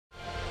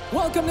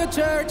Welcome to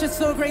church. It's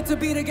so great to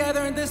be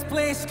together in this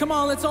place. Come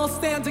on, let's all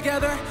stand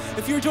together.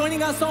 If you're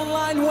joining us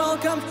online,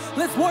 welcome.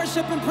 Let's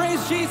worship and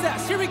praise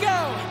Jesus. Here we go.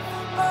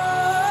 Oh,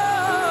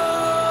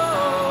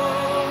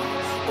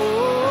 oh, oh.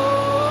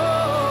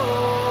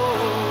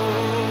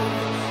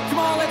 Come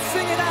on, let's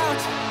sing it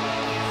out.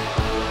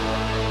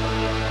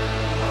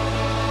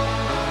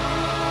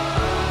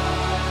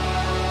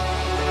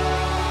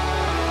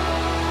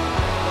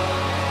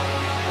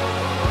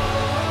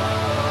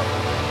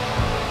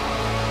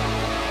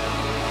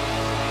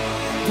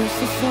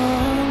 There's a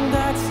song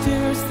that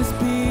stirs the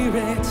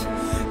spirit,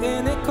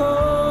 and it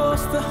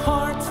calls the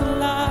heart to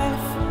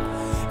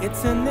life.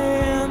 It's an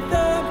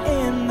anthem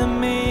in the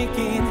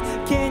making.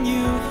 Can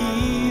you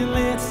heal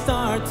it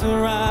start to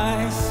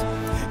rise?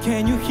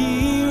 Can you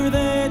hear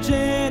the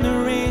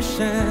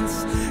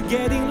generations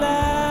getting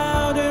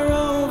louder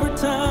over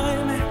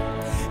time?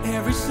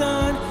 Every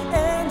son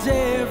and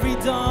every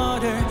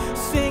daughter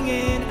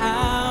singing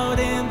out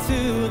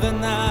into the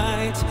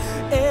night.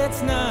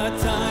 It's not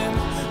time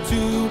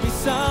to be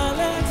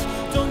silent.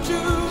 Don't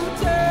you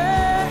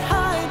dare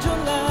hide your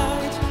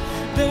light.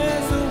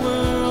 There's a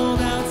world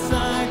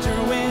outside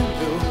your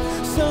window,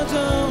 so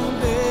don't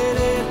let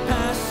it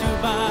pass you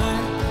by.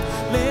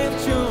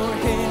 Lift your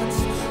hands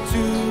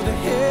to the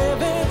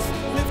heavens,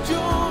 lift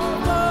your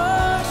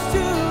voice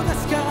to the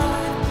sky.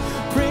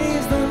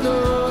 Praise the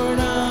Lord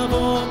of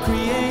all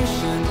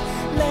creation,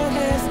 let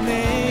His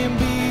name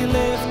be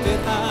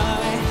lifted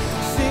high.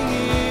 Sing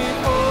it,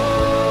 oh,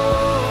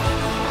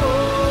 oh, oh,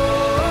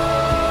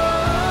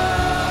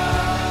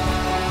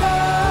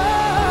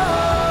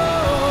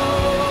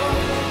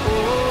 oh.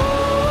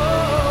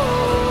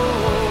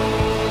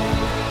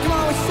 Come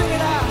on, we sing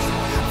it out.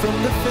 From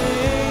the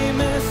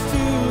famous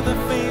to the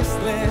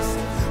faceless,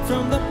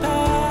 from the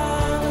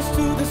palace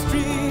to the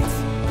streets,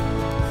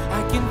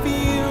 I can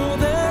feel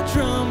the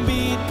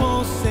drumbeat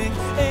pulsing,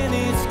 and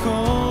it's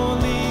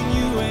calling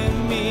you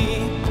and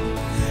me.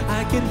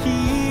 I can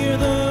hear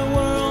the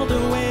world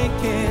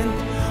awaken,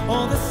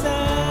 all the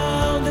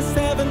sound is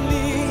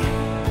heavenly.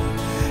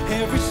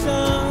 Every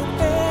son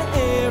and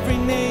every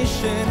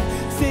nation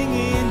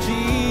singing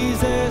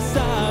Jesus,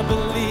 I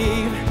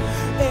believe.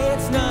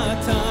 It's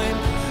not time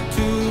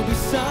to be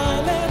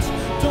silent.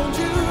 Don't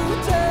you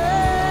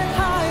dare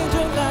hide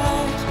your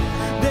light.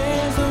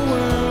 There's a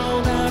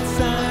world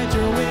outside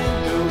your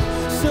window,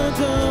 so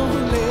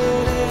don't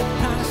let it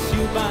pass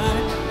you by.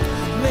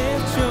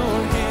 Lift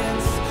your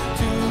hands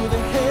to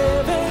the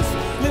heavens,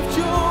 lift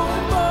your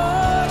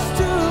voice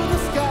to the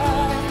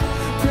sky.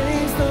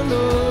 Praise the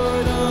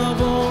Lord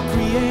of all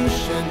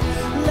creation,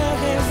 let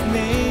His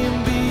name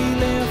be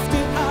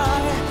lifted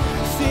high.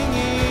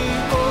 Singing,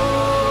 oh,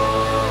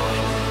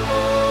 oh,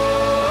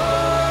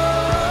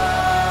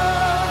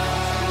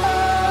 oh, oh,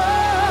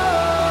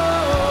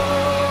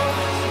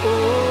 oh.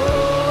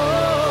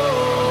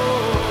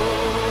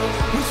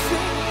 We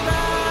sing it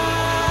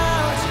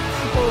out.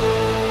 Oh,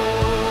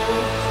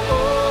 oh,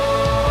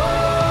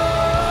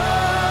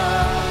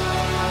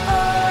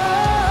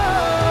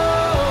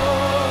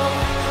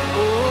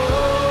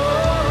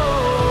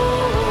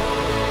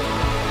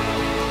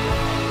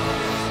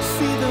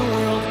 see the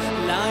world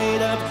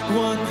light up,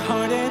 one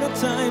heart at a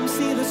time.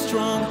 See the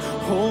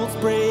strongholds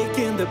break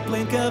in the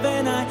blink of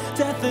an eye.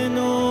 Death and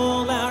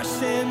all our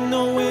sin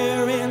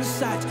nowhere in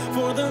sight.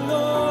 For the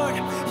Lord,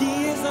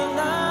 He is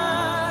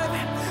alive.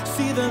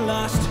 See the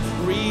lost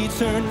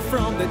return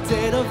from the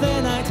dead of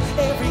the night.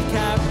 Every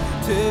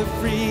captive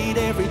freed,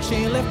 every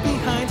chain left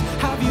behind.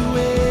 Have you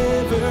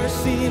ever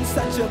seen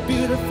such a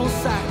beautiful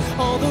sight?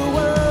 All the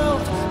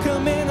world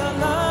coming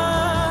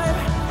alive.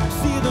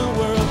 See the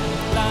world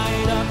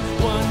light up,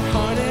 one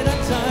heart at a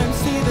time.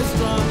 See the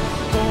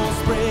strongholds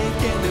break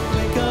in the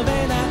blink of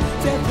an eye.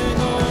 Death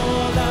and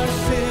all our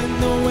sin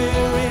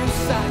nowhere in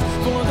sight.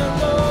 For the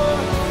Lord,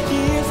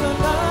 He is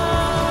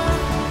alive.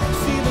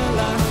 See the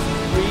lost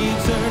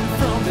return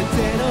from the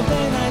dead of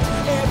the night.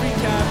 Every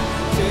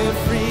captive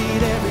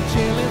freed, every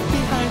chain left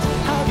behind.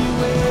 Have you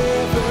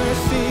ever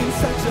seen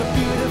such a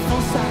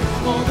beautiful sight?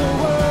 All the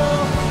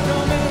world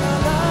coming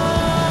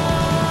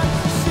alive.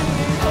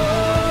 Singing, oh,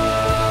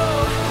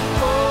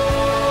 oh,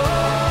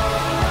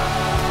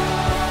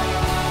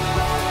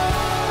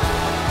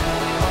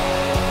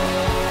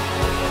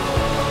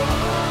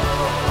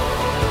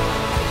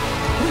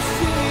 we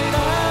sing it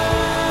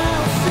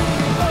out.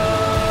 Singing, oh,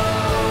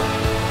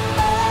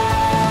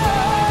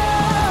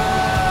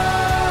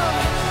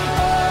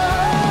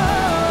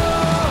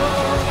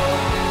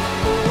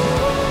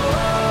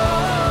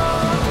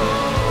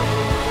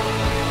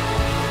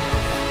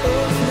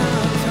 it's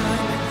not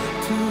time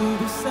to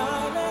be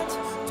silent.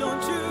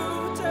 Don't you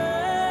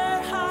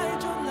dare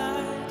hide your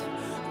light.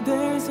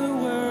 There's a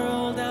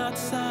world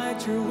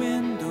outside your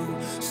window,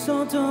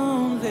 so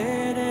don't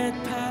let it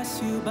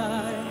pass you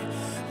by.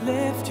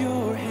 Lift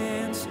your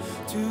hands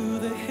to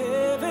the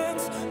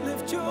heavens,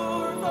 lift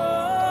your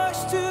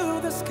voice to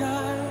the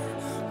sky.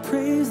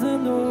 Praise the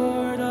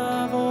Lord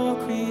of all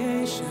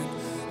creation,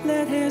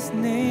 let His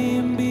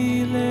name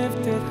be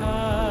lifted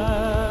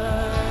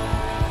high.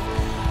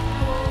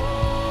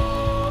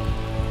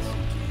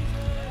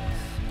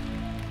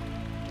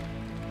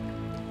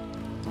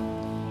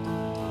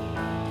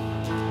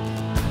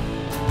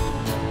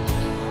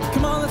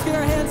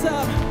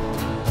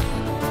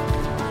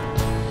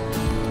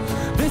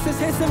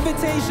 this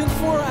invitation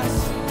for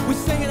us. We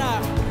sing it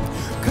out.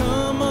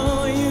 Come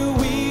all you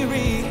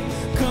weary,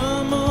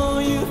 come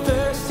all you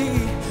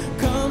thirsty,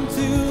 come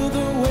to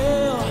the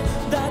well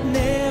that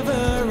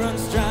never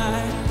runs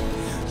dry.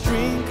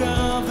 Drink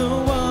of the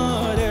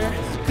water,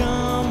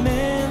 come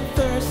and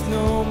thirst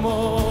no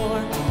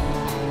more.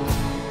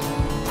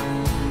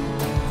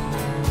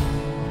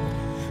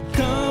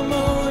 Come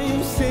all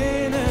you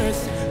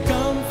sinners,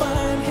 come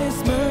find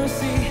his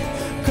mercy,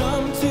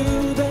 come to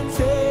the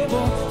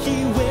table,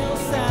 he will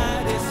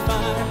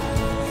satisfy.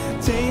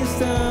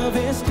 Taste of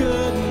his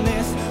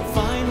goodness,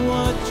 find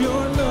what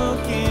you're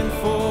looking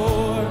for.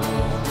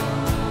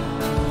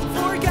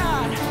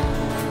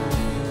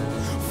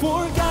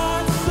 For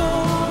God so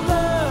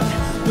loved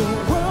the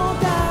world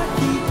that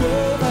he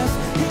gave us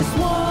his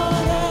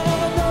one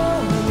and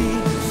only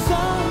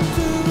Son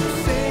to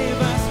save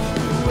us.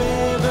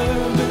 Whoever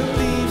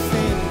believes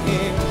in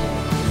him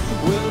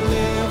will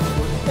live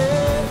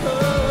forever.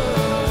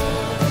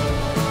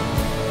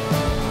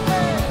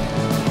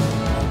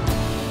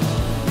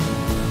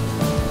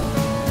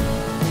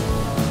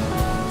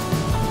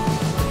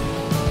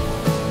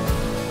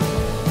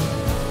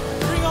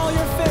 Bring all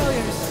your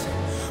failures.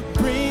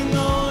 Bring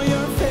all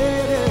your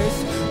failures.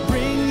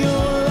 Bring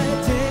your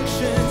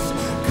addictions.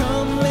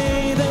 Come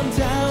lay them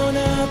down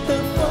at the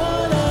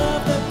foot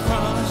of the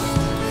cross.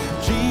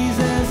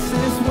 Jesus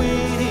is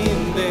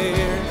waiting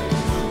there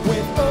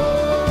with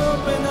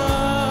open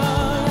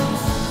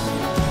arms.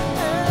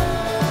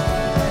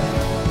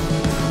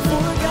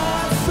 For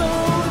God so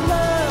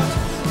loved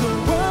the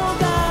world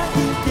that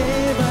he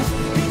gave us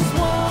his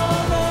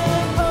one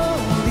and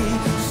only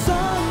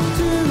Son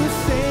to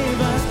save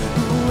us.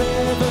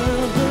 Whoever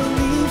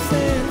believes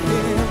in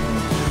him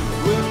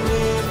will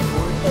live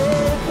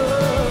forever.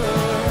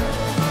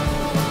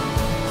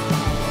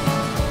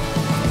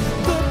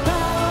 The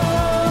power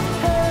of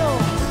hell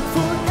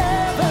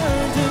forever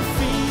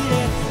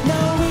defeated.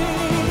 Now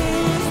it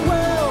is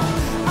well.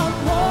 I'm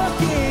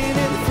walking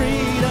in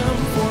freedom.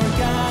 For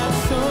God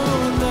so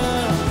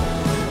loved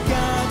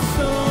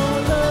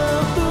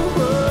the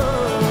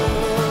world.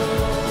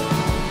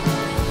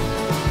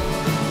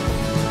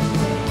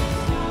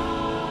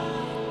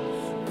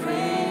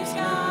 Praise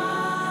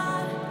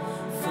God,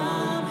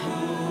 from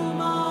whom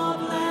all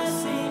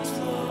blessings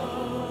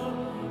flow.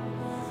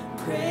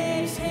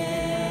 Praise him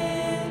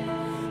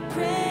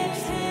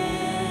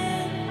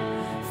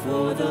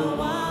for the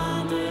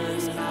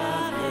wonders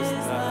of his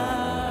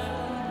love.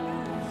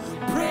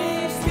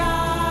 Praise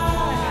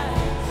God,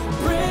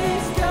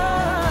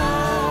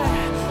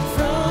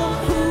 from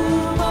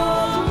whom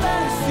all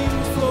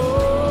blessings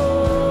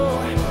flow.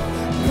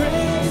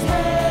 Praise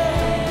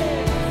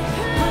him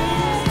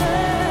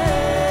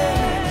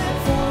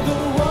for the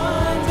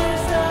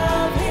wonders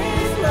of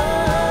his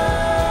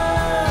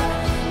love,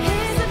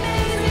 his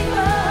amazing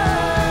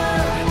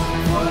love.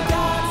 For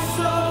God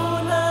so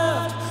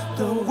loved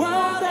the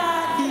world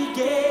that he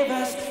gave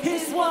us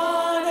his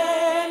one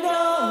and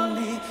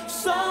only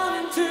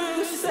Son to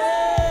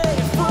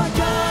save. For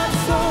God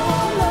so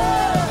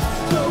loved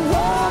the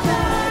world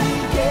that he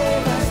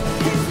gave us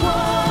his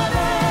one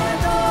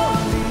and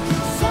only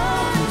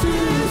Son to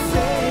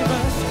save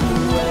us.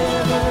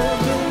 Whoever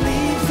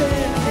believes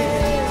in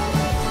him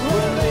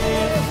will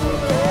live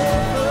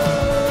forever.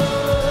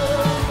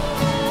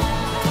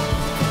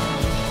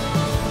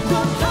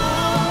 The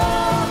power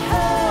of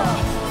hell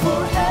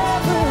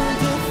forever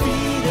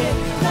defeated.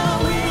 Now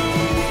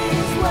it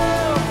is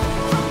well.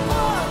 I'm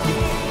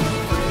walking in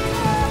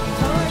freedom.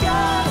 For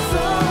God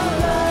so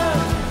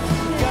loved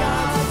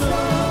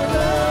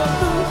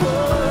the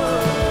world.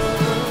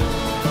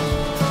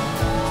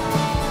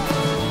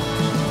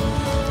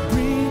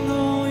 Bring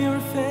all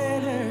your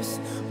failures,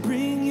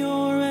 bring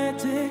your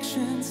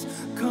addictions.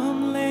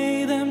 Come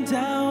lay them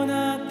down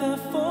at the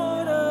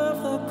foot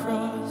of the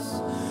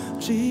cross.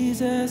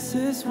 Jesus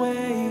is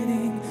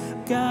waiting.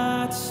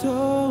 God so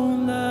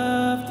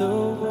loved the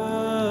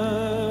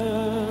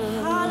world.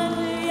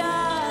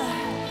 Hallelujah.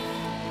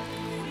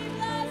 We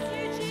bless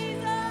you,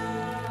 Jesus.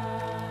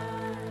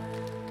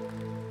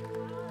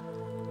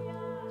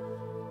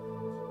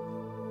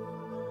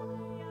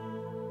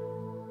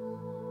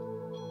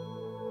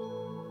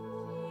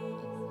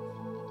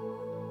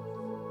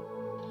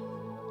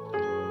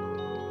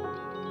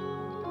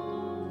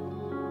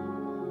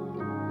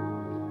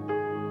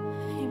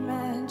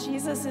 Amen.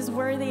 Jesus is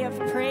worthy of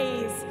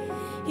praise.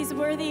 He's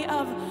worthy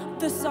of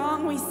the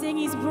song we sing.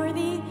 He's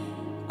worthy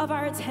of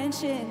our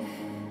attention.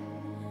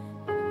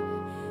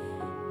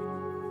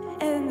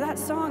 And that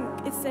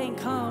song, it's saying,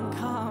 come,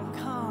 come,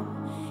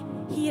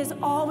 come. He is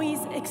always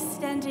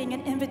extending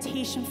an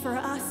invitation for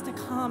us to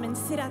come and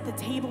sit at the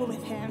table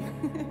with him.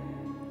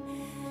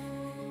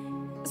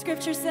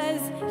 Scripture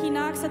says he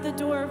knocks at the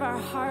door of our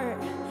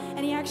heart,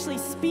 and he actually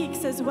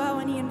speaks as well,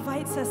 and he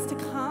invites us to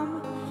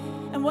come.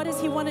 And what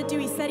does he want to do?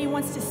 He said he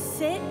wants to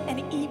sit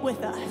and eat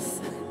with us.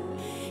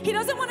 He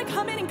doesn't want to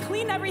come in and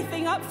clean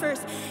everything up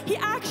first. He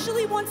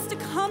actually wants to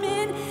come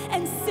in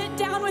and sit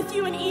down with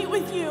you and eat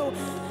with you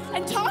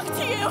and talk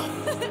to you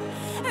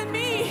and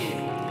me.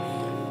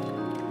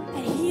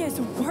 is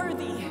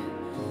worthy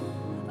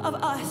of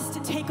us to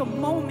take a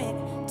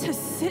moment to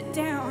sit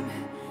down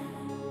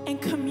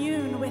and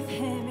commune with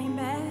him.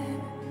 Amen.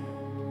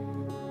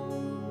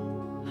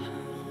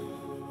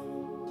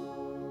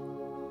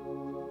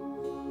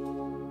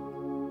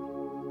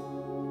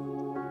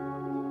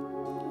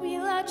 We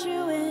let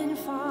you in,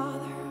 Father.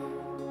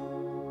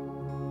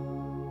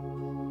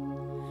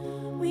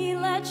 We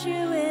let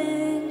you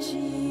in,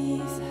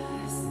 Jesus.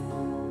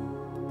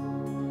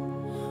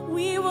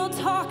 We will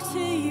talk to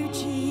you,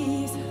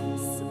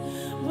 Jesus.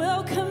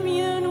 We'll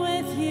commune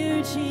with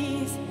you,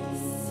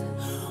 Jesus.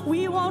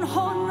 We won't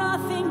hold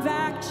nothing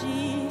back,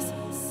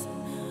 Jesus.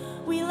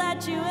 We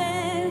let you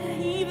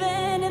in,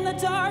 even in the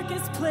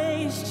darkest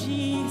place,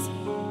 Jesus.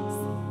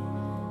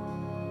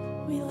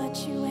 We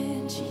let you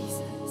in,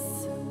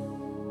 Jesus.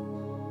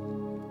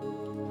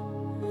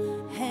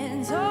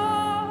 And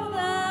all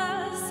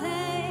the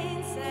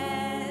saints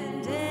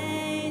and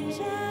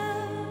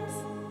angels,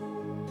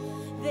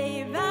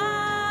 they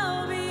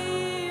bow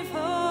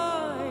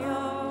before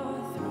your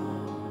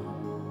throne.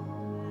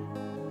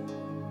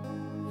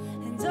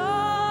 And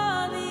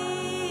all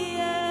the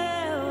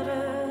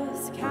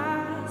elders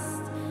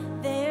cast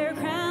their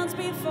crowns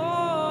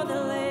before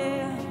the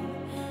Lamb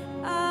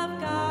of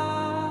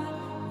God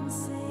and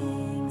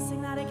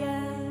sing that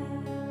again.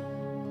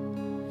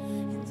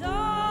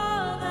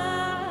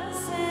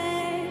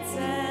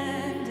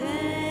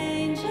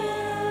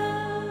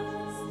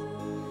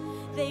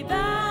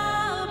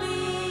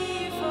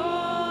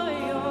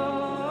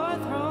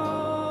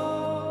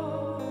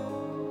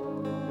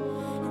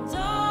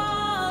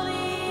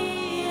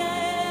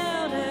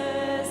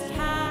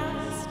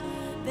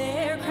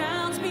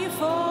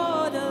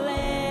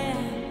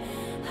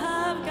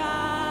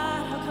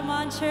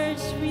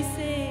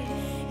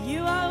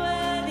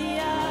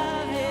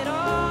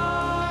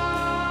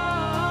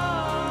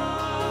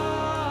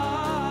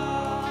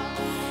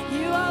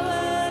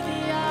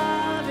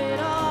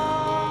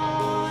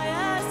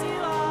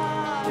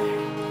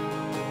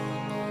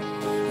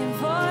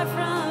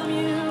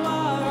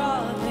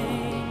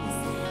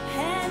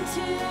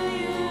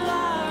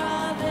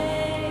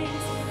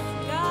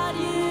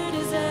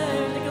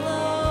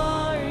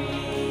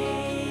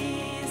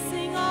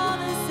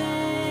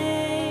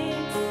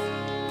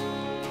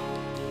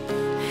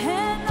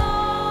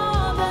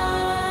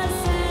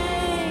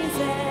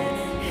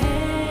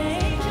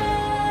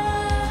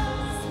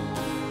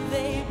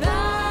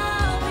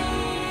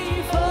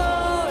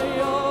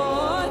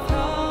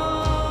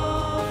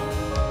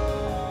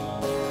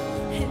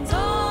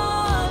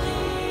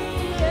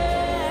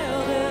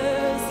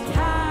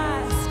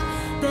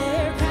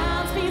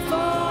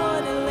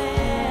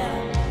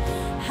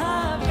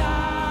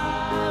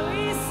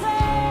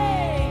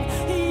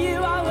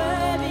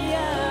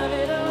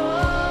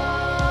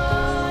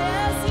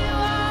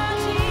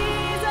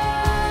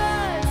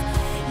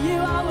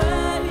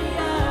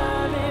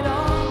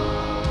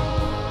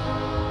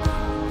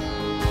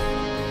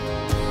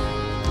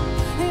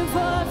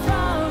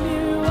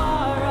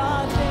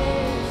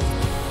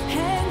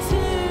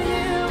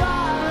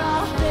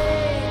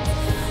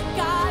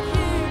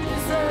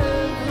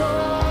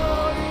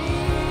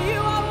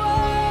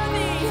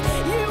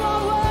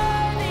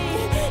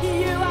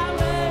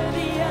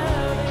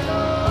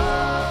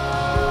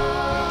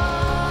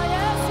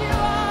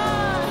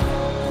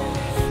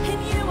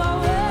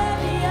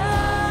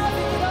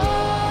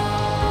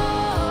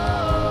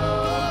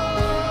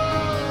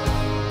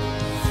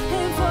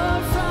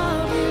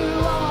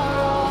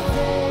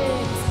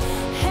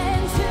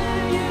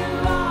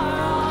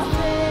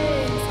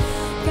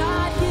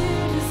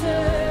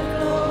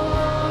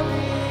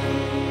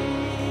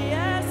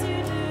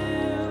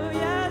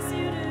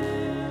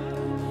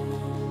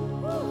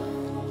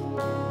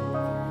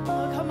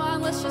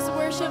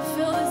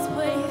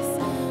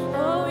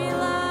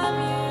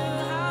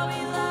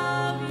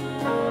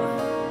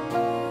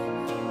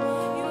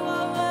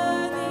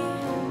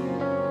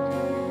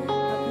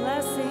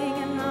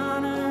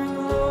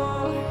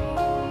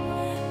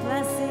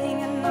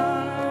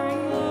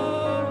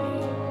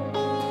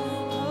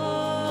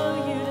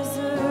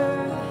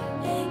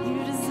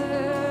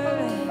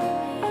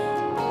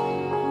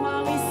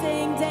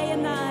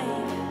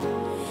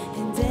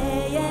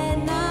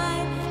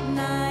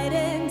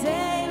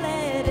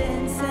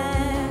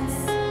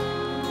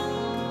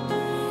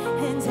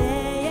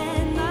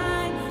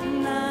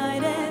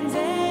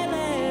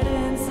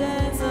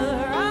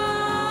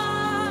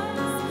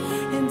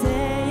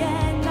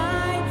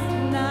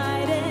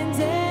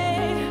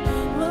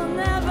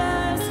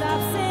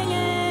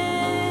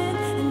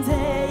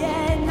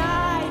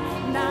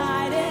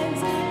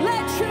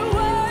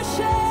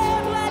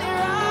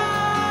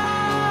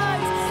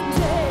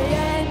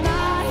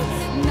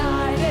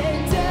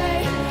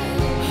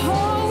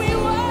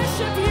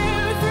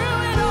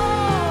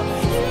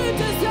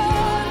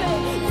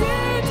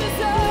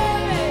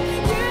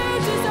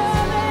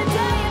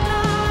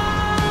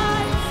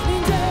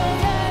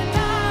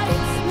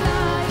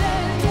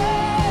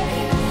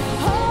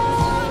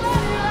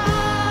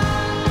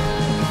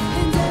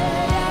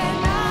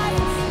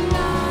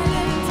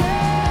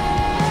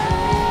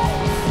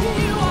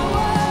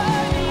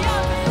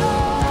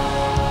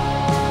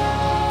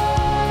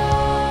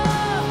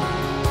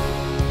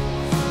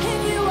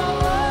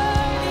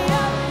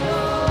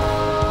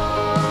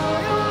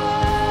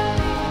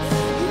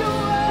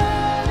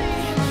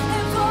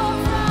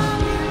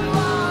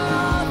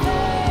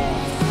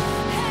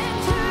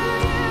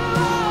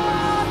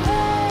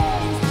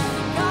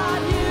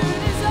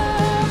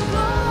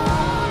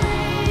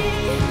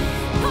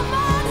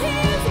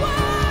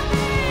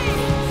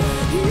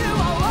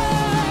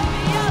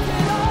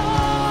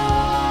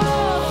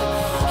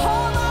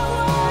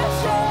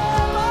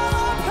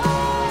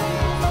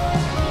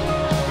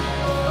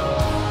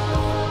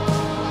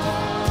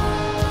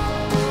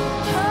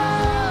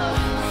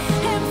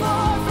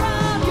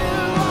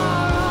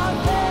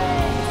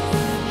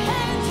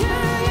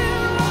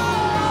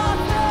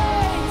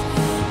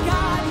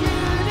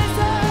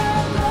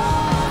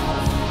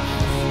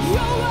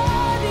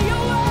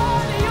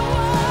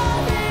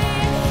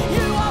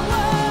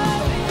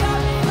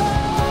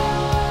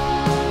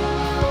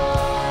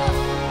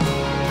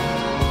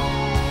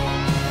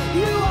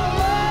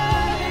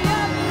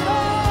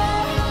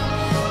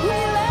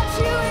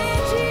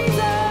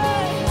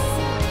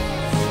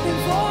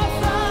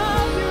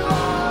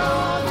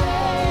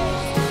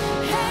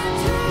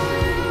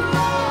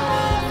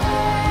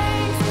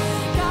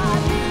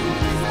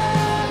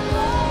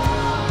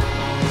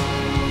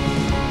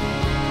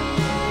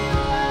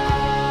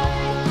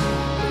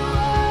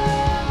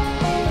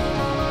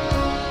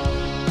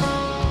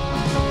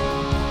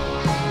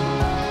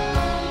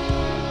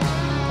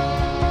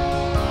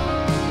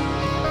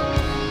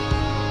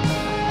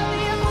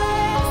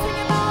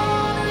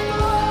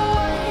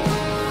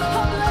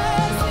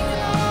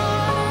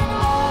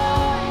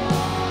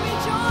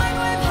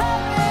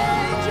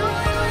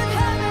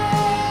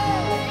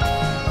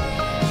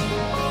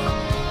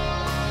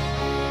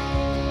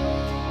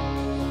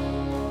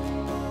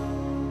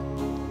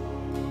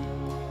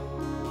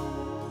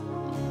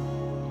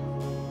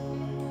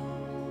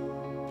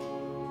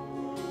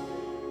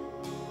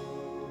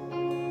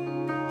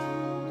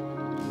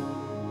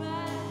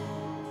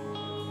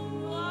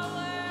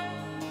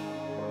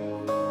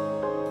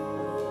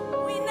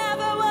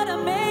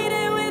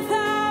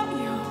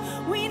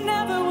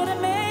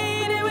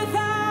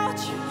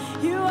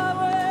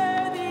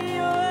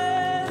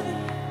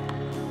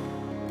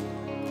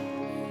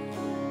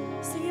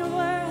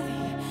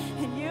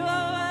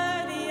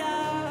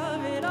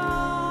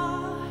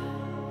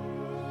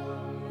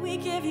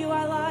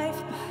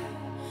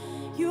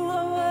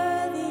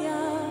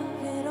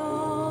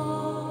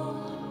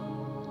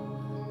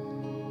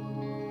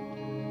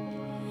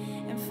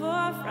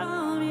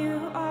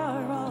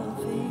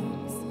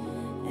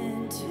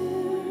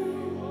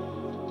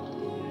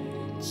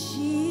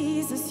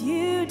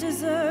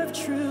 deserve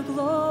true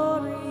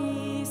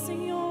glory.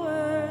 Sing, you're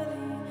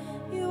worthy,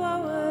 you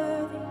are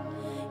worthy,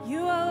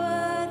 you are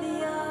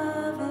worthy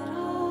of it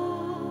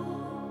all.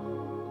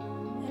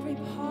 Every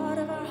part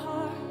of our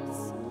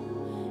hearts,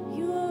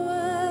 you are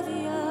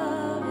worthy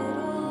of it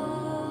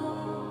all.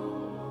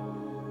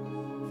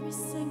 Every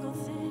single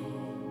thing,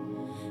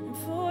 and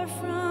for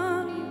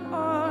from you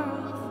are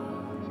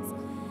all things,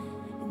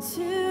 and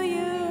to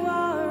you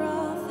are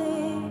all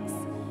things.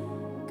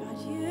 God,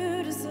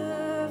 you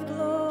deserve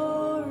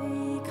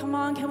glory. Come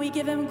on, can we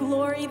give him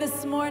glory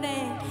this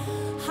morning?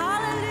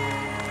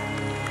 Hallelujah,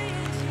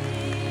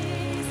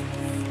 Jesus.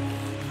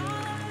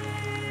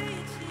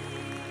 Hallelujah,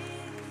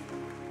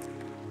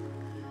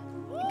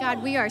 Jesus.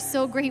 God, we are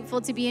so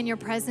grateful to be in your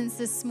presence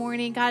this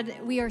morning. God,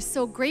 we are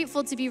so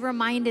grateful to be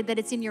reminded that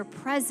it's in your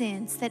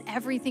presence that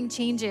everything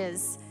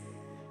changes.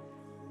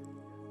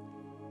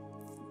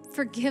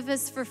 Forgive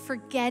us for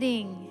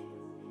forgetting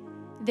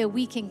that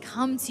we can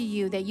come to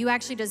you, that you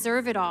actually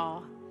deserve it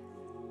all,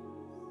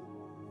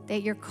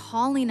 that you're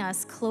calling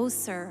us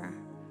closer.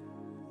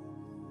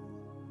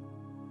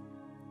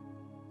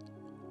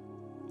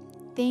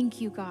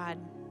 Thank you, God,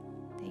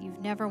 that you've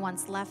never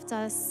once left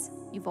us.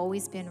 You've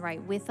always been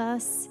right with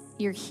us.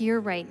 You're here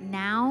right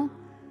now.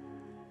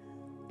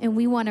 And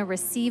we want to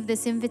receive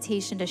this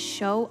invitation to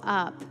show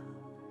up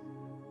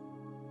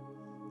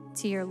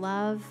to your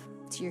love,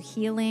 to your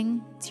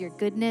healing, to your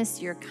goodness,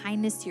 to your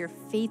kindness, to your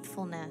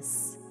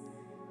faithfulness.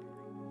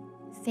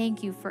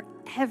 Thank you for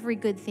every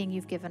good thing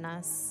you've given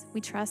us.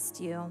 We trust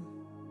you.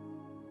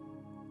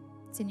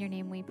 It's in your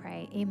name we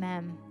pray.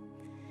 Amen.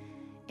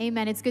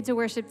 Amen. It's good to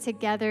worship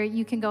together.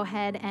 You can go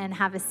ahead and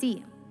have a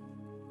seat.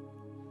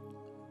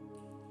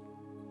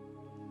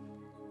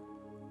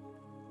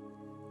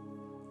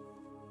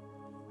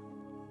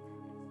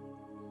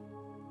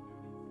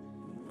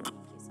 Thank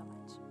you so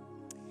much.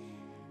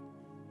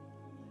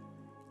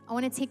 I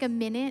want to take a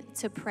minute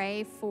to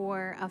pray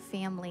for a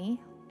family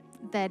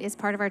that is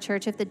part of our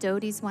church. If the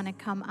Doties want to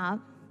come up,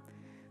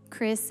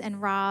 Chris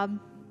and Rob,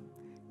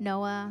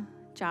 Noah,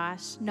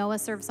 Josh. Noah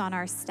serves on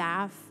our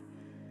staff.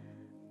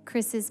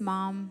 Chris's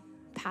mom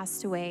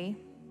passed away.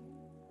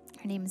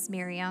 Her name is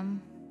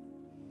Miriam.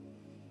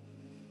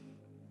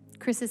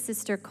 Chris's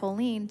sister,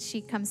 Colleen,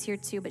 she comes here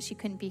too, but she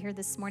couldn't be here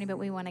this morning, but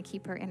we want to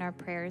keep her in our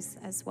prayers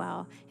as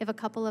well. If a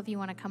couple of you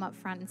want to come up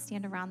front and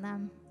stand around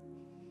them.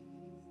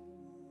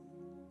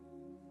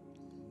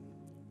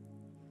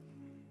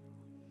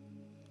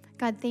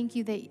 God, thank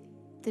you that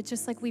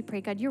just like we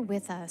pray, God, you're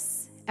with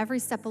us every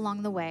step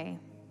along the way.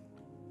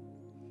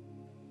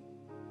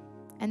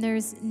 And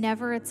there's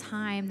never a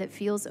time that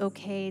feels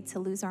okay to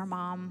lose our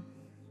mom.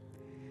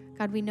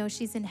 God, we know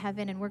she's in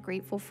heaven, and we're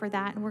grateful for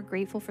that, and we're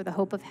grateful for the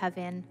hope of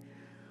heaven.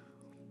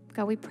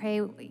 God, we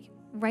pray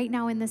right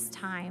now in this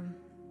time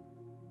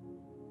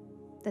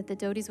that the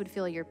Doties would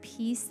feel your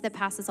peace that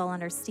passes all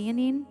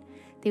understanding.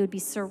 They would be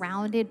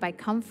surrounded by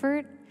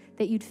comfort,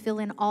 that you'd fill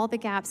in all the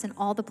gaps and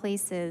all the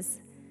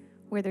places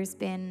where there's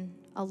been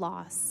a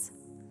loss.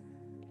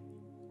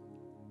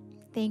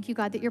 Thank you,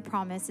 God, that your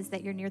promise is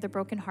that you're near the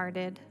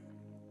brokenhearted.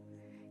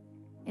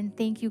 And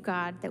thank you,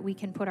 God, that we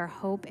can put our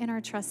hope and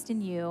our trust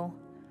in you.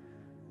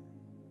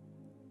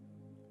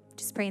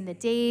 Just pray in the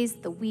days,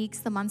 the weeks,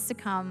 the months to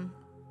come,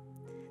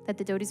 that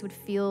the Doties would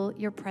feel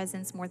your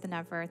presence more than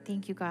ever.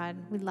 Thank you, God.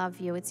 We love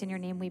you. It's in your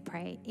name we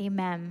pray.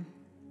 Amen.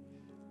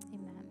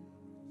 Amen.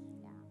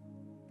 Yeah.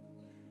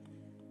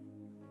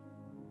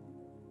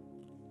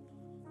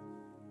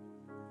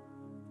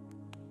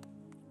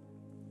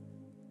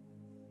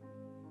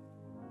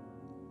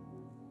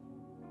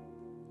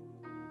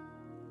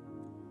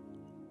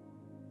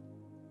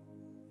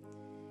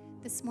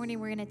 This morning,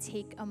 we're going to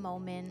take a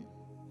moment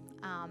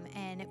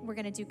and we're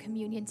going to do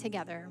communion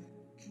together.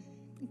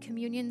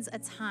 Communion's a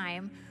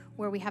time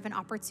where we have an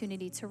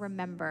opportunity to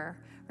remember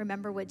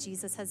what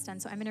Jesus has done.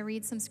 So I'm going to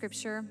read some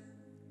scripture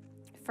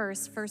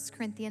first, 1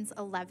 Corinthians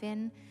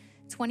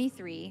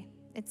 11:23.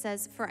 It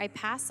says, "For I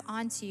pass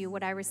on to you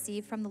what I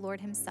received from the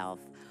Lord himself.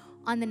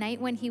 On the night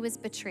when he was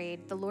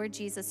betrayed, the Lord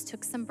Jesus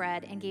took some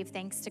bread and gave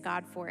thanks to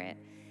God for it.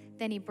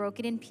 Then he broke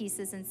it in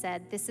pieces and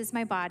said, 'This is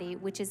my body,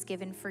 which is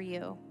given for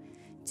you.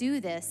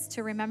 Do this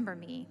to remember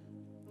me.'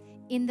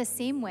 In the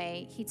same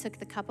way, he took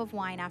the cup of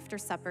wine after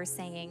supper,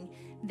 saying,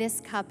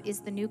 'This cup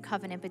is the new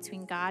covenant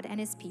between God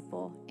and his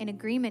people, an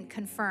agreement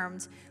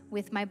confirmed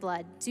with my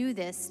blood. Do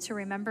this to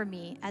remember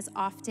me as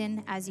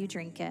often as you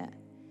drink it.'"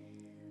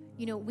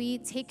 You know, we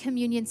take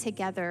communion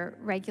together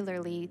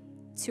regularly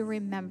to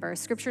remember.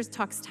 Scripture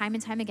talks time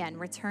and time again,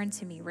 return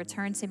to me,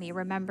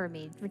 remember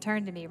me,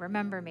 return to me,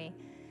 remember me.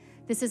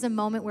 This is a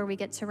moment where we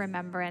get to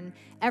remember, and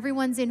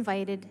everyone's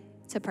invited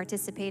to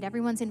participate.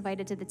 Everyone's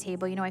invited to the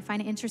table. You know, I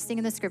find it interesting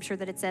in the scripture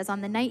that it says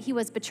on the night he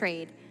was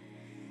betrayed,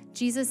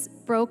 Jesus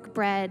broke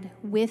bread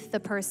with the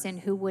person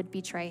who would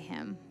betray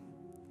him.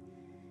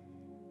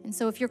 And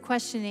so if you're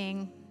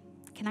questioning,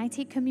 can I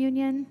take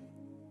communion?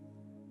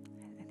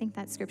 I think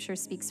that scripture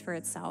speaks for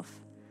itself.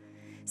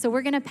 So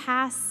we're going to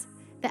pass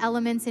the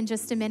elements in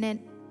just a minute.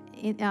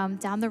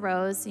 down the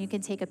rows. You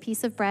can take a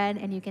piece of bread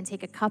and you can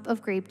take a cup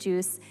of grape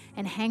juice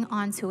and hang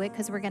on to it,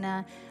 because we're going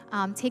to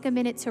take a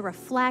minute to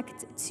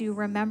reflect, to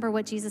remember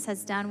what Jesus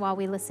has done while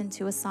we listen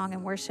to a song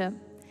and worship.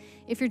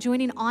 If you're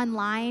joining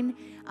online,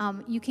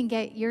 you can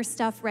get your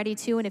stuff ready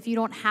too. And if you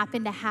don't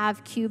happen to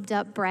have cubed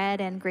up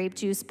bread and grape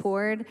juice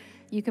poured,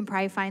 you can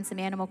probably find some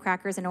animal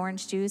crackers and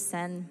orange juice,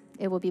 and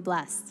it will be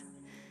blessed.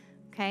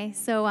 Okay,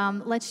 so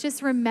let's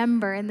just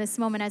remember in this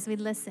moment as we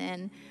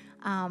listen,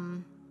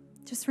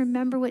 just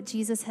remember what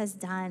Jesus has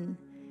done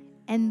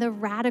and the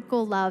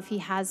radical love he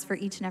has for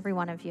each and every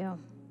one of you.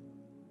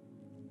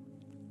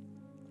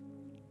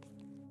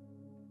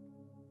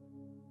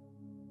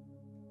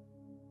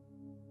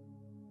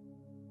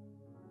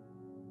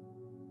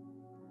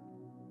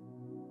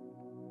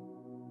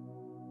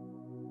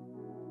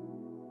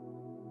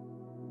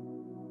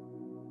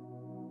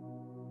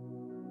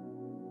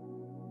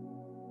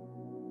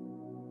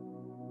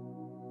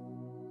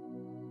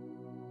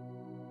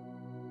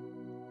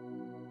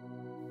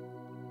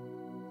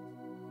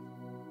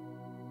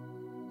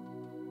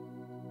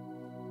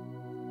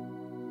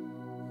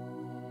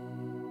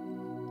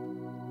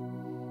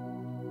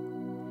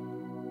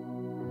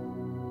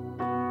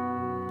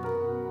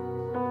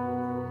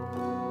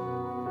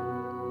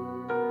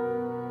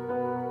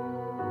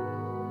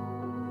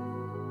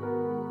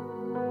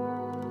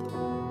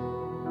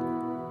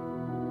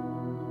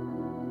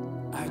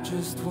 I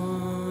just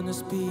want to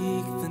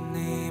speak the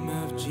name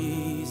of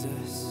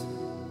Jesus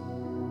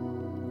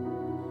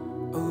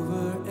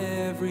over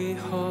every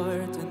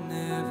heart and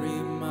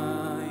every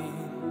mind.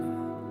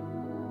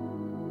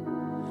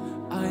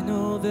 I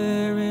know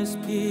there is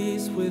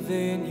peace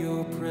within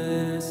your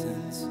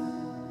presence.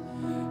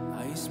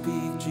 I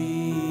speak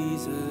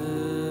Jesus.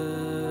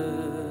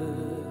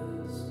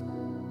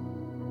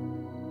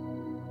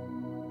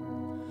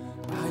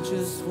 I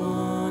just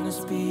want to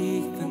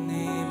speak the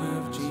name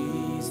of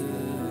Jesus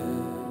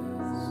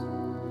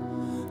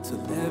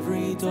till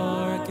every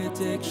dark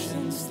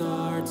addiction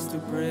starts to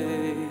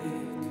break,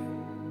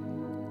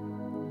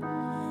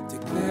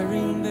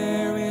 declaring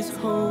there is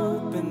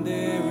hope and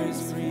there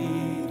is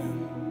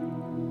freedom.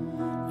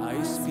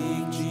 I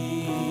speak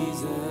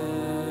Jesus.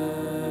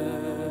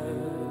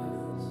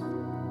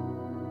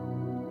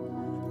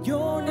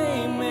 Your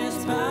name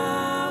is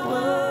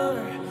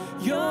power,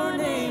 your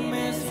name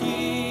is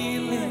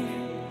healing,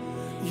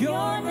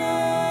 your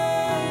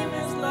name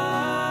is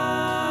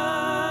life.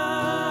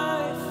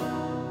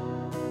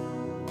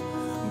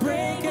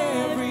 Break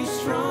every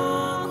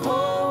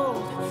stronghold,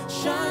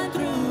 shine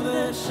through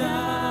the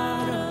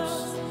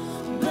shadows,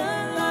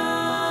 burn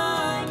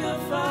like a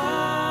fire.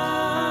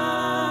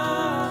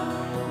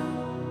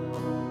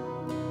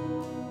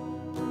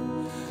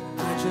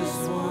 I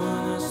just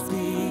wanna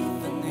speak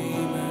the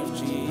name of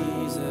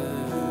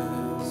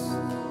Jesus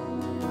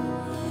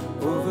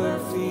over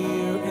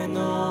fear and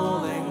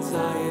all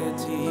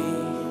anxiety,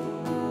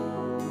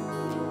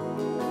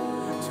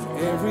 to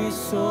every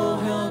soul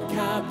held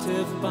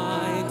captive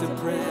by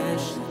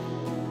depression.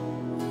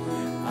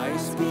 I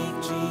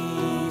speak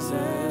Jesus.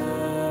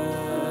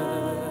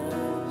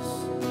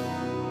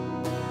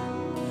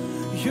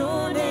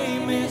 Your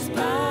name is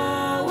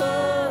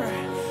power,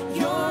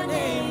 your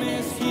name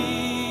is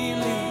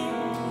healing,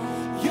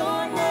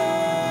 your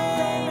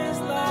name is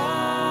life.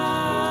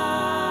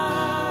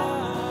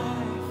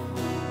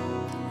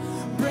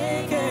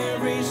 Break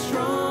every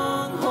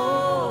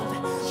stronghold,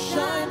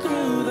 shine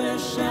through the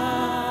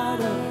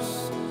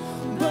shadows,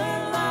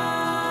 burn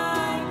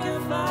like a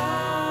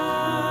fire.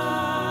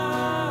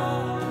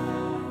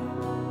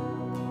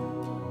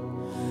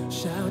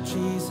 Shout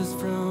Jesus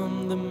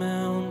from the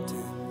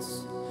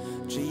mountains,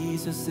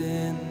 Jesus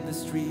in the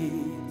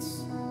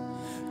streets,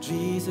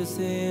 Jesus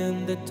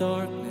in the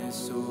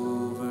darkness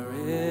over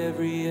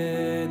every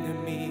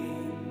enemy.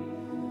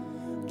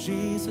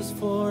 Jesus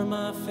for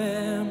my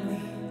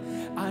family,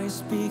 I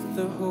speak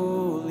the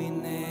holy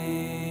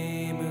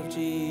name of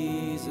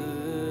Jesus.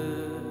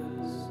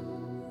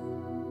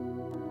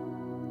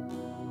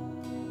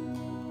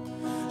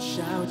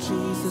 Shout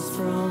Jesus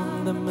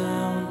from the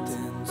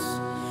mountains,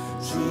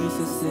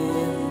 Jesus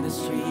in the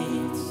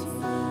streets,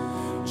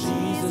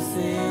 Jesus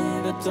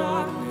in the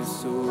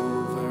darkness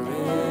over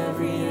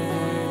every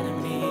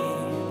enemy.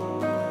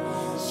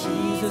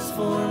 Jesus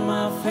for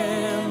my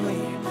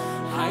family,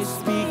 I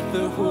speak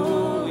the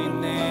holy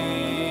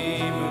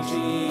name of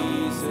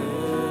Jesus.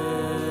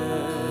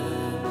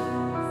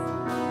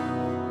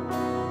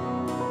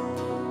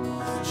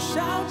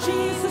 Shout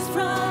Jesus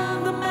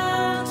from the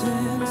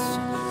mountains,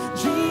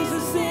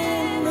 Jesus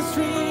in the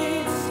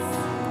streets,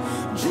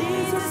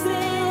 Jesus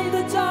in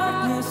the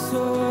darkness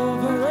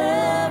over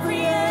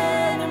every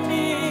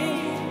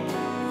enemy.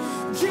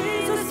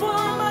 Jesus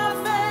for my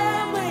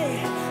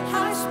family,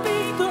 I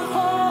speak the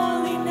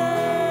holy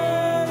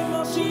name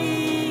of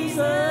Jesus.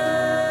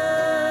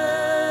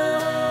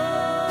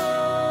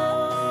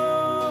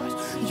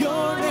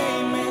 Your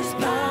name is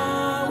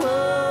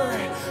power,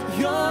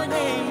 your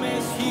name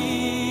is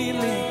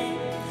healing,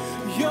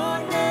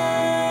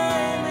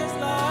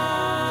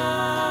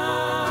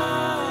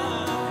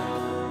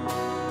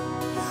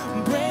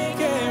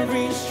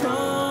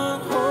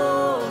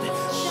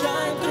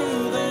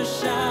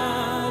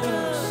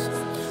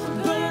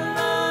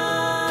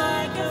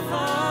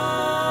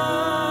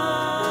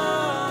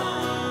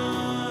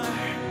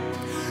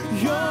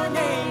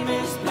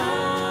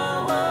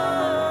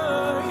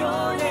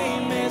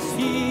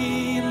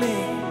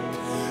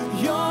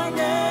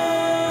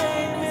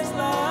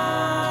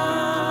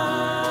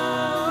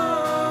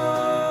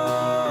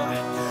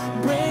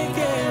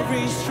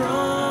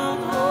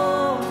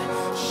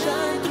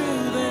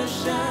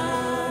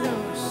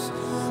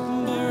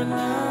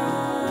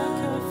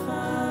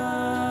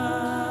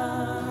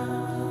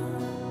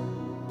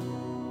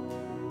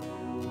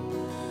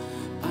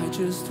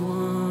 just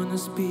want to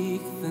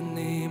speak the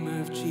name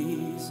of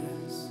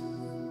Jesus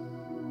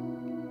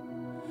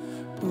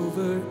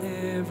over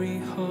every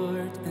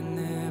heart and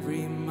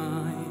every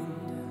mind.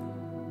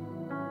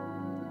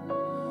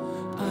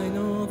 I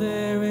know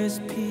there is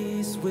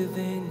peace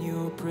within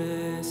your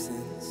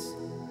presence.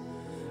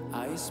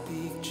 I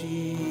speak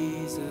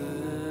Jesus.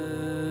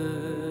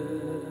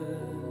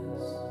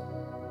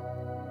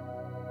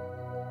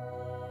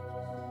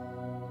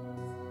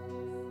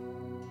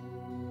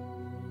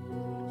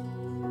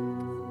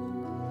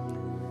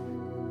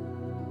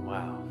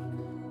 Wow.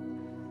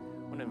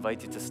 I want to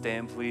invite you to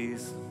stand,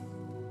 please.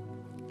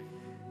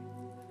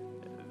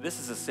 This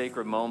is a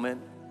sacred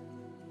moment.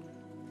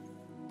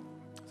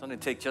 So I'm going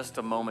to take just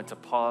a moment to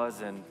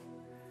pause and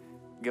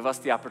give us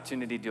the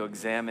opportunity to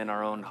examine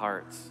our own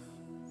hearts.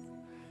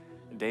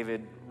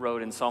 David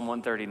wrote in Psalm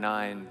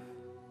 139,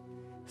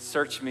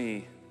 "Search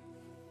me,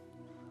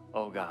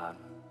 O God,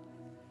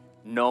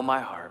 know my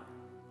heart.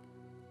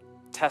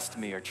 Test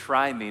me or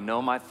try me,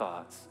 know my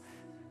thoughts.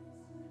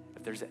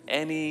 If there's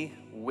any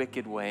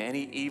wicked way,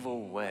 any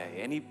evil way,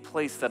 any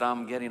place that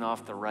I'm getting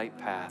off the right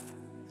path,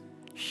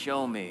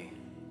 show me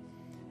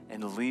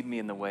and lead me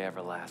in the way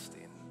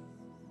everlasting."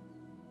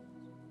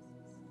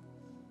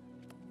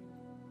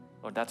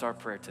 Lord, that's our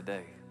prayer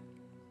today.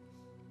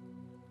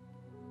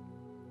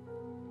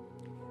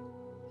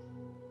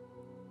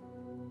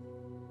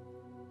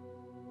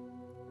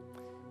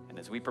 And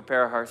as we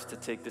prepare our hearts to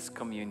take this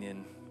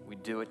communion, we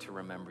do it to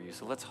remember you.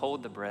 So let's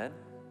hold the bread.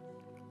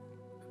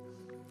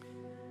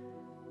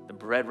 The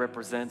bread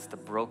represents the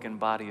broken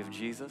body of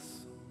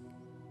Jesus,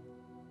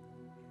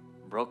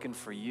 broken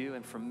for you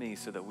and for me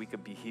so that we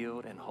could be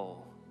healed and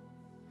whole.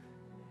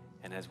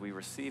 And as we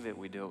receive it,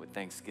 we do it with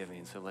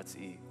thanksgiving. So let's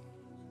eat.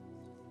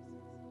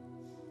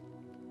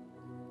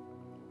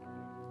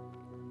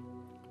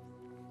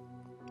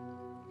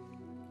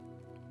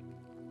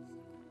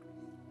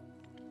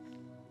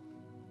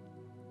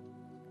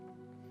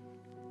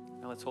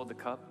 Now let's hold the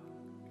cup.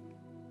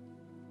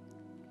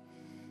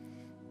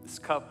 This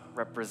cup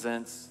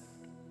represents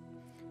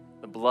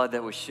the blood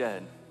that was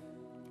shed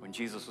when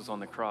Jesus was on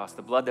the cross,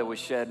 the blood that was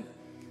shed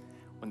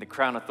when the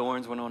crown of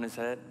thorns went on his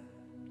head,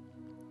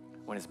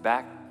 when his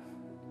back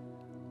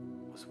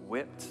was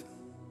whipped,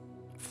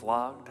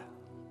 flogged,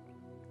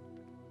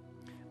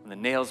 when the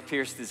nails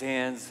pierced his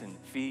hands and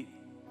feet,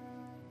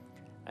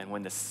 and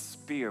when the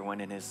spear went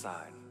in his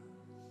side.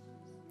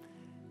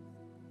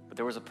 But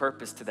there was a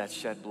purpose to that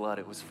shed blood.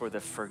 It was for the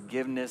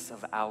forgiveness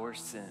of our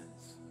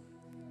sins.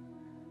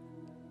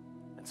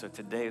 And so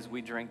today, as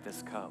we drink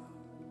this cup,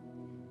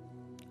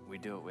 we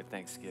do it with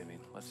thanksgiving.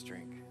 Let's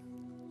drink.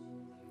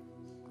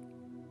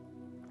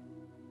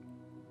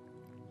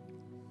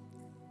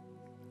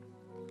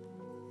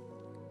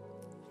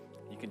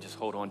 You can just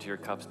hold on to your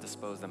cups,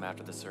 dispose them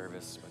after the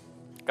service. But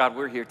God,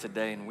 we're here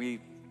today, and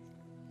we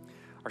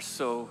are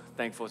so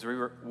thankful as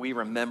we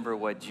remember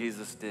what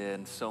Jesus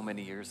did so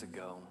many years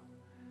ago.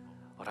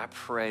 Lord, I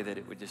pray that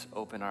it would just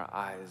open our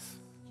eyes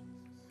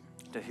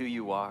to who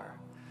you are.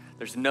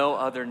 There's no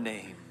other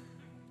name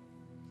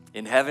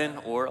in heaven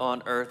or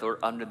on earth or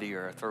under the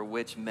earth for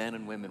which men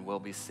and women will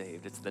be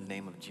saved. It's the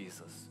name of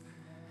Jesus.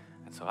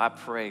 And so I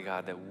pray,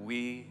 God, that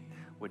we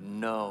would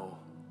know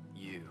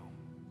you.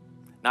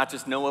 Not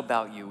just know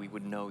about you, we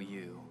would know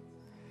you.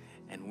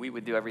 And we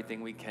would do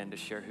everything we can to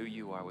share who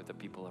you are with the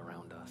people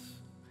around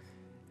us.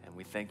 And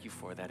we thank you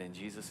for that. In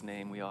Jesus'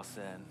 name, we all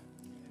said,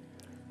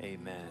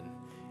 amen.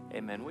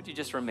 Amen. Would you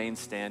just remain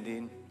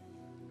standing?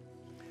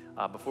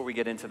 Before we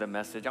get into the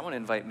message, I want to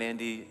invite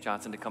Mandy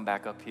Johnson to come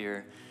back up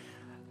here.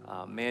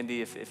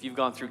 Mandy, if you've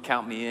gone through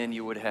Count Me In,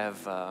 you would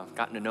have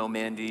gotten to know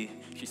Mandy.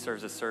 She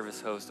serves as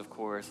service host, of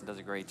course, and does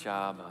a great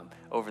job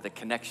over the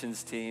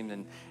Connections team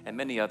and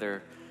many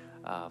other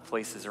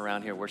places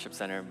around here, Worship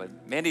Center.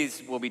 But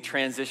Mandy's will be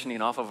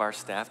transitioning off of our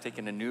staff,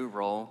 taking a new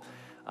role.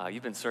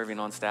 You've been serving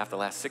on staff the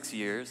last 6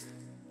 years.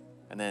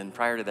 And then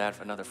prior to that,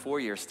 for another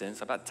 4-year stint,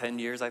 so about 10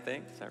 years, I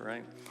think. Is that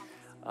right?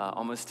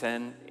 Almost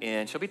 10.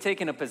 And she'll be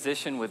taking a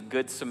position with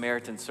Good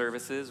Samaritan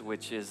Services,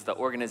 which is the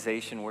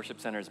organization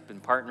Worship Center has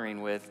been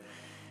partnering with.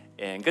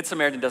 And Good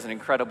Samaritan does an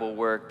incredible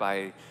work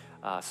by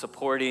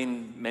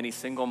supporting many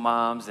single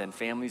moms and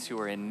families who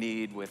are in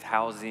need with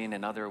housing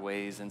and other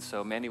ways. And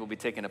so Mandy will be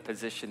taking a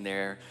position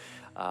there,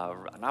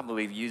 and I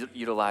believe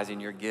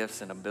utilizing your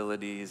gifts and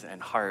abilities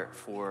and heart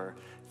for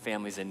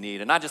families in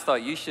need. And I just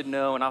thought you should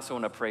know, and I also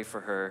want to pray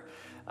for her.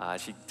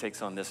 She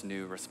takes on this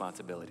new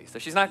responsibility. So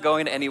she's not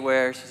going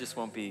anywhere. She just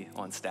won't be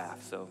on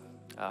staff. So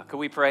could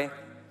we pray?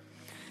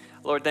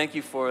 Lord, thank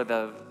you for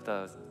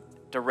the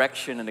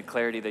direction and the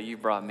clarity that you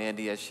brought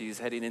Mandy as she's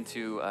heading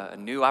into a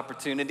new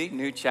opportunity,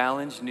 new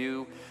challenge,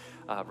 new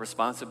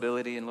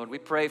responsibility. And Lord, we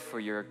pray for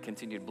your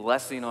continued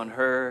blessing on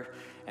her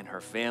and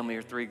her family,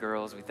 her 3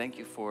 girls. We thank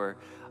you for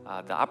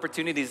the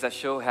opportunities that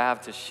she'll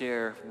have to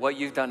share what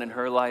you've done in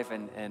her life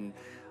and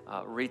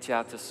reach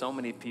out to so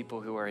many people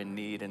who are in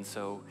need. And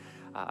so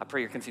I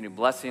pray your continued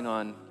blessing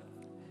on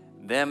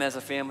them as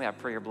a family. I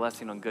pray your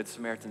blessing on Good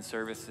Samaritan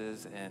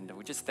services, and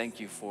we just thank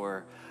you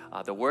for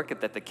the work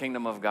that the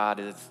kingdom of God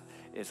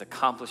is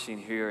accomplishing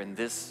here in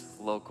this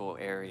local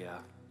area.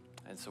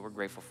 And so we're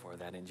grateful for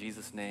that. In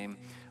Jesus' name,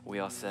 we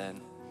all said,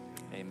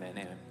 amen.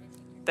 Amen.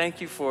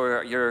 Thank you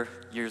for your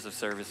years of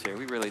service here.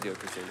 We really do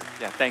appreciate it.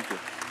 Yeah, thank you.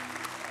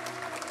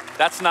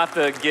 That's not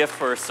the gift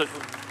for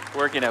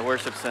working at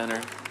Worship Center.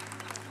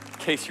 In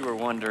case you were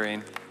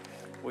wondering,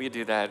 we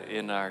do that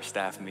in our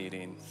staff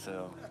meeting.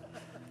 So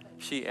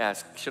she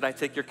asked, should I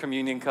take your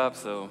communion cup?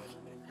 So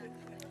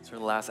it's her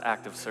last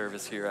act of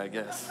service here, I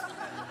guess.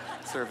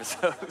 Service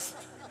host.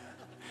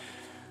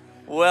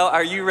 Well,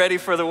 are you ready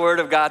for the word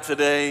of God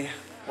today?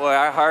 Boy,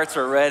 our hearts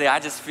are ready. I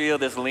just feel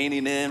this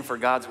leaning in for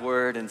God's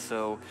word. And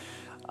so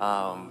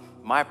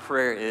my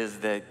prayer is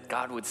that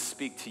God would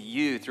speak to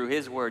you through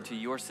his word to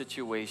your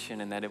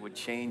situation, and that it would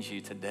change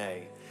you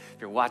today.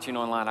 If you're watching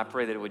online, I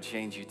pray that it would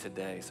change you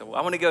today. So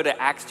I want to go to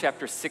Acts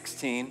chapter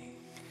 16,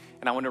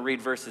 and I want to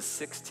read verses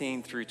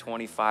 16 through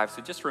 25.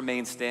 So just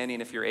remain standing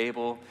if you're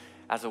able,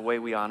 as a way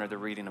we honor the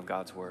reading of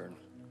God's word.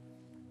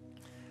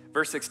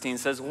 Verse 16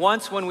 says,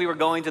 once when we were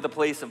going to the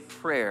place of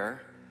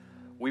prayer,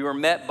 we were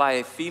met by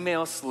a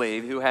female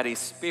slave who had a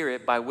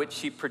spirit by which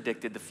she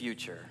predicted the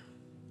future.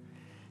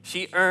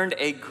 She earned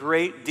a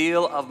great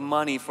deal of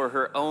money for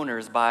her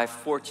owners by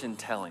fortune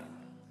telling.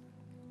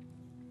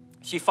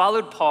 She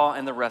followed Paul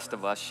and the rest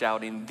of us,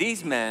 shouting,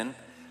 these men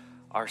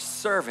are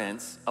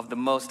servants of the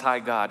Most High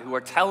God who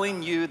are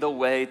telling you the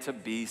way to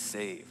be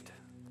saved.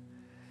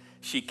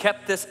 She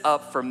kept this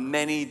up for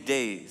many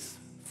days.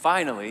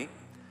 Finally,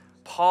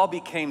 Paul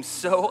became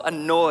so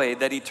annoyed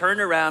that he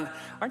turned around.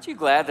 Aren't you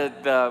glad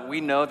that we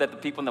know that the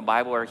people in the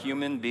Bible are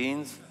human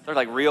beings? They're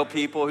like real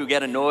people who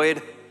get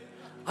annoyed.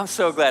 I'm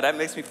so glad. That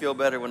makes me feel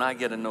better when I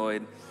get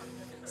annoyed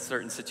in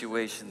certain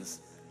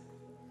situations.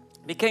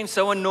 Became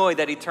so annoyed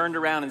that he turned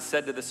around and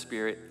said to the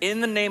spirit,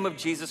 in the name of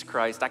Jesus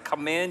Christ, I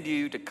command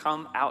you to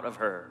come out of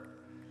her.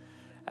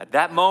 At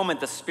that moment,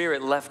 the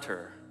spirit left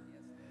her.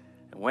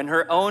 And when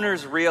her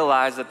owners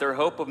realized that their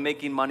hope of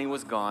making money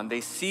was gone,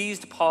 they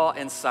seized Paul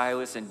and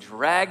Silas and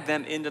dragged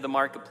them into the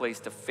marketplace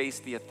to face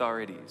the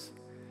authorities.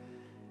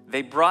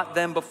 They brought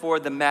them before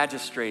the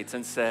magistrates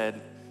and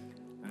said,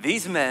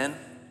 these men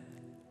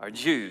are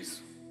Jews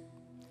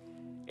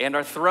and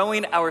are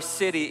throwing our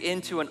city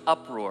into an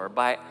uproar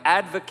by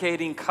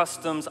advocating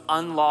customs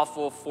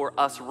unlawful for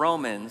us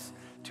Romans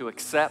to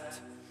accept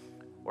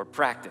or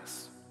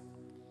practice.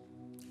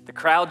 The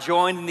crowd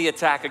joined in the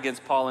attack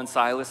against Paul and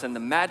Silas, and the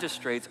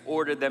magistrates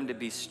ordered them to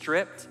be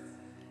stripped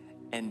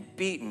and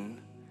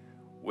beaten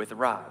with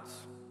rods.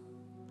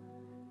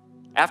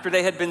 After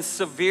they had been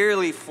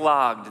severely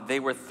flogged, they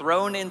were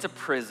thrown into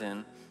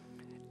prison,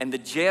 and the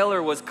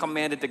jailer was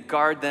commanded to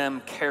guard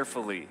them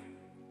carefully.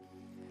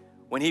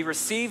 When he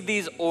received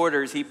these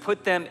orders, he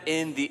put them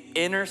in the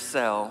inner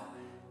cell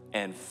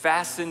and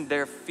fastened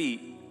their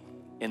feet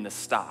in the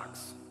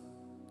stocks.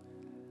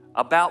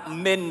 About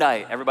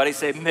midnight, everybody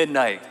say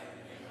midnight.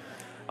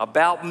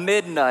 About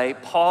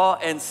midnight, Paul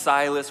and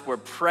Silas were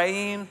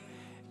praying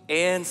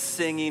and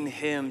singing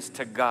hymns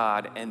to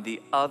God, and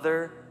the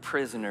other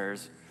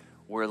prisoners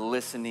were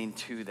listening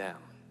to them.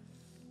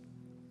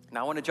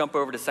 Now I want to jump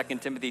over to 2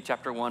 Timothy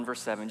chapter 1,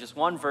 verse 7, just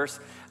one verse,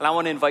 and I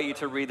want to invite you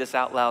to read this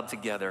out loud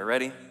together.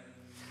 Ready?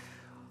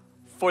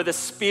 For the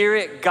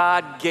Spirit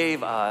God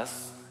gave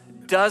us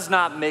does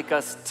not make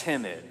us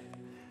timid,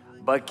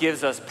 but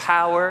gives us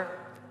power,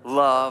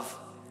 love,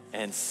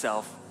 and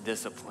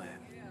self-discipline.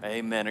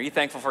 Amen. Are you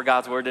thankful for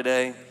God's word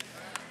today?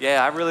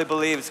 Yeah, I really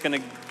believe it's going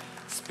to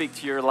speak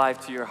to your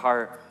life, to your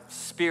heart.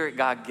 Spirit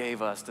God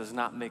gave us does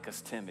not make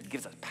us timid. It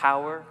gives us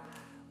power,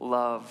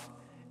 love,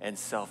 and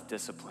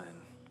self-discipline.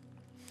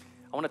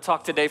 I want to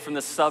talk today from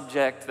the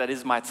subject that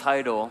is my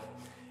title,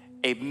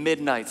 a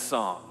midnight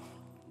song.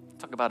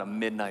 Talk about a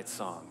midnight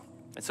song.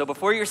 And so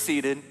before you're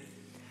seated,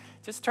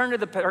 just turn to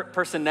the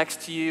person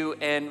next to you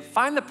and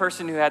find the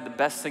person who had the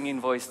best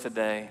singing voice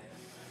today.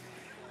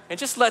 And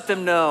just let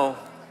them know.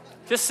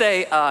 Just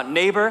say,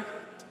 neighbor,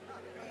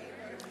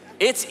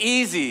 it's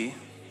easy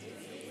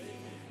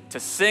to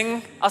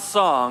sing a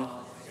song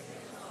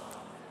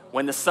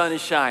when the sun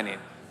is shining.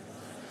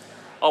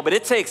 Oh, but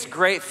it takes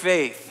great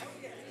faith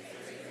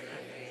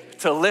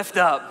to lift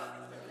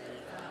up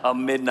a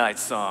midnight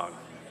song.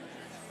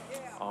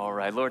 All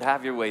right, Lord,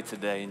 have your way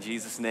today in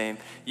Jesus' name.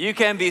 You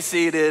can be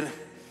seated.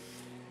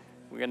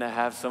 We're going to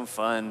have some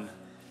fun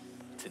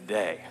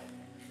today.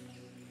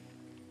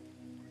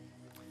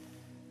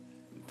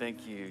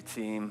 Thank you,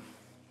 team,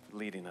 for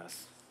leading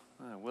us.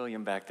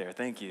 William back there,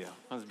 thank you.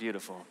 That was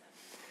beautiful.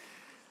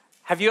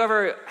 Have you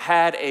ever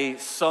had a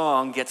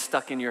song get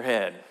stuck in your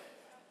head?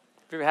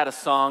 Have you ever had a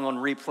song on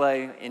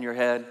replay in your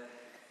head?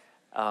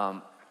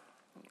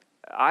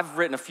 I've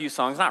written a few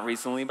songs, not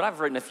recently, but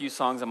I've written a few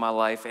songs in my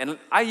life. And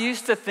I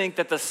used to think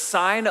that the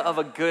sign of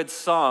a good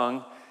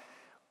song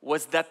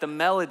was that the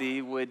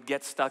melody would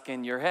get stuck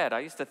in your head.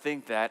 I used to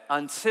think that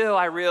until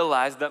I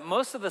realized that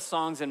most of the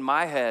songs in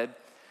my head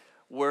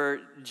were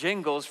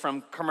jingles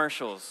from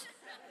commercials.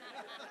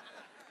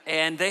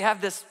 And they have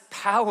this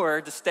power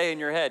to stay in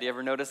your head. You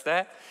ever notice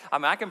that? I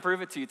mean, I can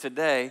prove it to you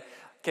today.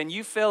 Can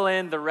you fill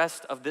in the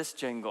rest of this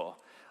jingle?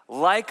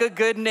 Like a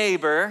good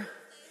neighbor.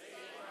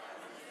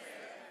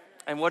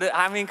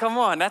 And come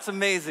on, that's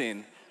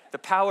amazing. The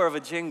power of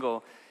a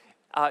jingle.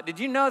 Did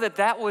you know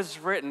that was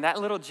written, that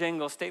little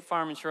jingle, State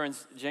Farm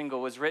Insurance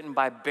jingle, was written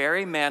by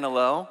Barry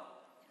Manilow?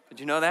 Did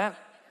you know that?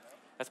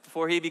 That's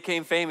before he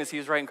became famous. He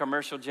was writing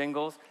commercial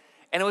jingles.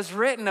 And it was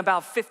written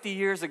about 50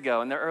 years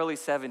ago in the early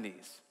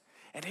 70s.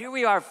 And here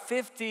we are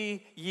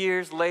 50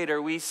 years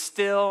later, we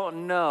still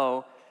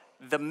know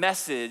the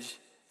message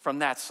from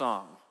that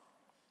song.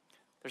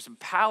 There's some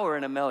power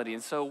in a melody.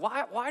 And so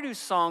why do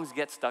songs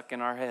get stuck in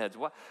our heads?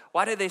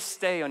 Why do they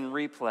stay on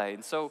replay?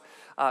 And so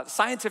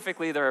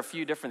scientifically, there are a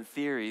few different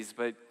theories,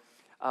 but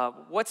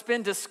what's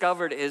been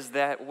discovered is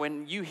that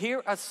when you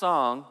hear a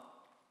song,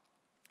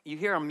 you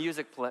hear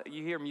music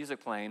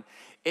playing,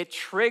 it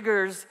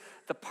triggers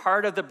the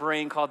part of the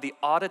brain called the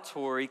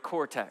auditory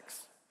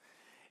cortex.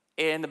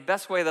 And the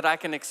best way that I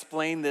can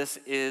explain this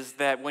is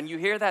that when you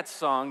hear that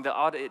song,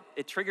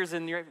 it triggers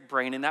in your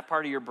brain, in that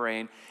part of your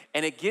brain,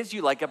 and it gives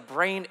you like a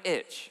brain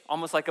itch,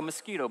 almost like a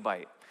mosquito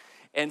bite.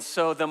 And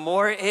so the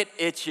more it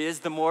itches,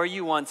 the more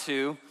you want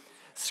to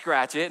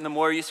scratch it, and the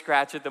more you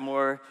scratch it, the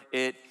more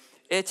it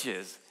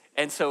itches.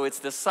 And so it's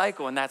the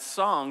cycle, and that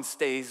song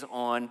stays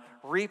on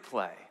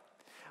replay.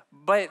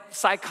 But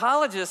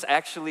psychologists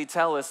actually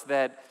tell us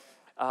that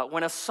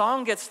when a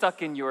song gets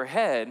stuck in your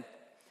head,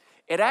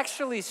 it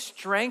actually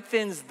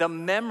strengthens the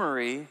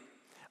memory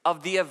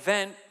of the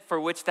event for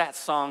which that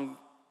song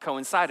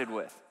coincided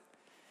with.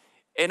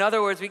 In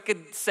other words, we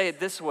could say it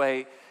this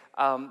way,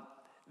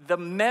 the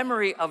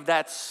memory of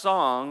that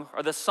song,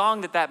 or the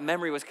song that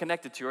memory was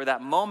connected to, or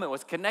that moment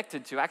was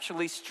connected to,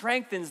 actually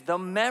strengthens the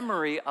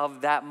memory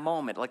of that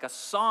moment. Like a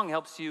song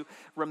helps you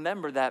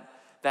remember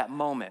that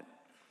moment.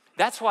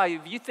 That's why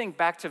if you think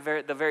back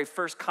to the very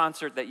first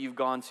concert that you've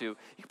gone to,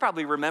 you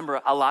probably remember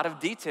a lot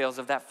of details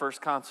of that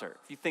first concert.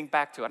 If you think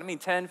back to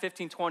it, 10,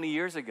 15, 20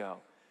 years ago.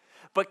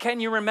 But can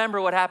you remember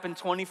what happened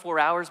 24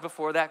 hours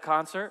before that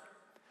concert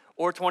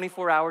or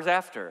 24 hours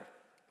after?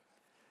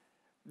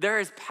 There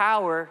is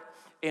power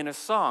in a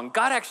song.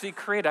 God actually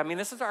created,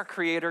 this is our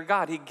creator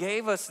God. He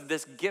gave us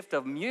this gift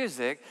of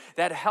music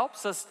that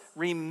helps us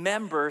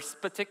remember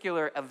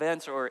particular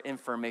events or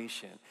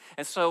information.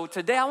 And so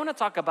today I want to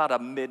talk about a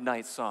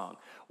midnight song.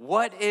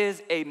 What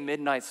is a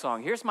midnight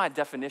song? Here's my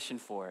definition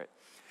for it.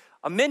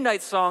 A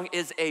midnight song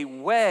is a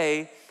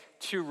way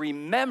to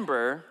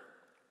remember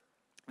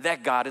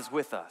that God is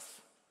with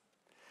us.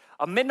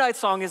 A midnight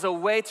song is a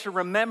way to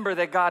remember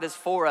that God is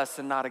for us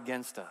and not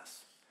against us.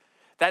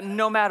 That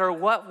no matter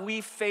what we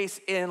face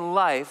in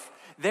life,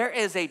 there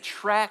is a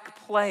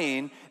track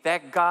playing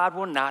that God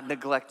will not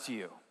neglect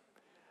you.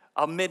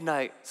 A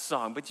midnight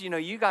song. But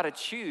you got to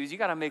choose. You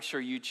got to make sure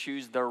you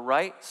choose the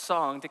right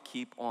song to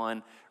keep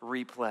on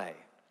replay.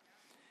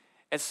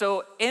 And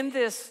so in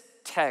this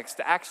text,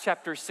 Acts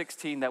chapter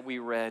 16 that we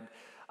read,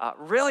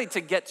 really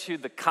to get to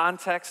the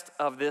context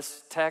of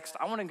this text,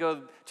 I want to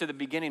go to the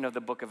beginning of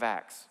the book of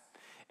Acts.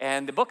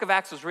 And the book of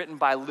Acts was written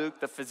by Luke,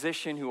 the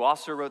physician who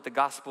also wrote the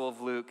Gospel of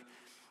Luke.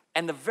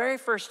 And the very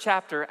first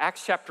chapter,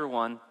 Acts chapter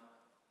 1,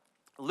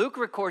 Luke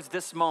records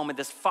this moment,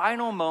 this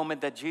final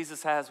moment that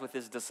Jesus has with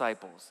his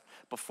disciples.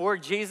 Before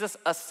Jesus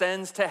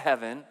ascends to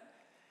heaven,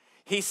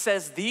 he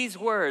says these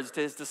words to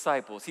his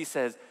disciples. He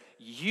says,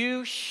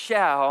 "You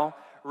shall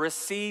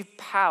receive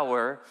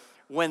power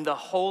when the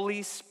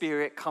Holy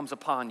Spirit comes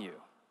upon you."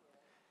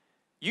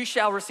 You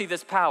shall receive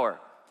this power.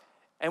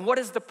 And what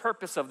is the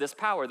purpose of this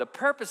power? The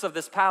purpose of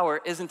this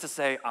power isn't to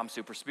say, I'm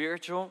super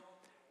spiritual.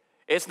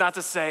 It's not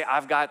to say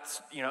I've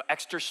got,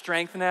 extra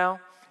strength now.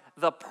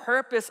 The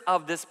purpose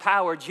of this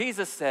power,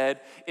 Jesus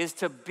said, is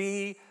to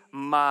be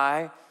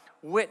my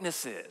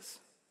witnesses.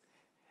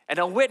 And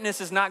a witness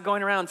is not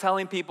going around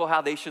telling people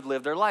how they should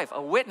live their life.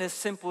 A witness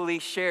simply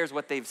shares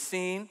what they've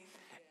seen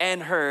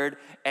and heard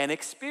and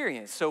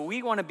experienced. So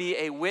we want to be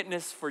a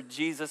witness for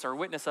Jesus or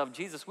witness of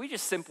Jesus. We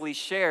just simply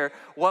share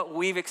what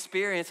we've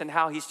experienced and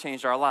how he's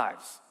changed our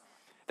lives.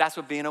 That's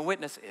what being a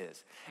witness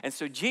is. And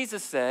so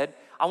Jesus said,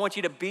 I want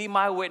you to be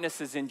my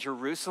witnesses in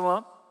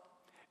Jerusalem,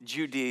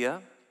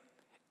 Judea,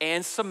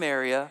 and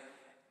Samaria,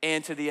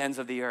 and to the ends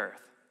of the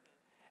earth.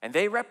 And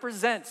they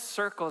represent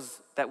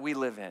circles that we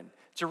live in.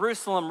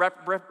 Jerusalem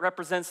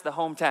represents the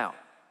hometown.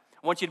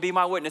 I want you to be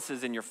my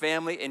witnesses in your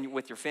family,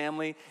 with your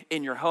family,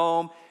 in your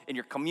home, in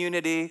your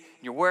community,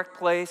 in your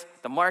workplace,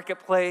 the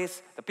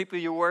marketplace, the people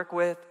you work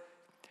with,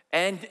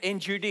 and in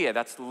Judea.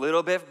 That's a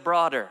little bit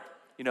broader.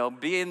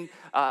 Being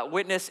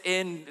witness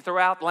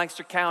throughout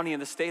Lancaster County in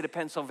the state of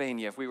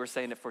Pennsylvania, if we were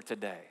saying it for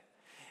today.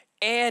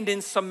 And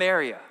in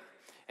Samaria.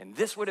 And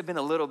this would have been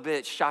a little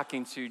bit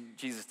shocking to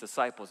Jesus'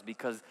 disciples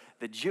because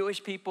the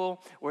Jewish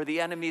people were the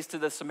enemies to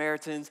the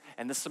Samaritans,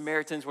 and the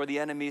Samaritans were the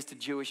enemies to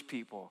Jewish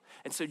people.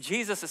 And so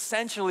Jesus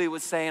essentially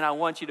was saying, I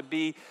want you to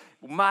be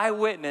my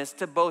witness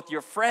to both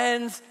your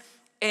friends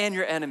and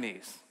your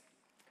enemies.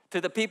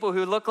 To the people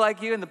who look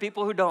like you and the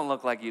people who don't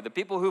look like you. The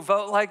people who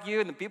vote like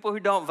you and the people who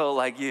don't vote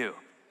like you.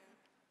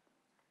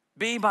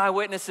 Be my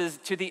witnesses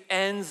to the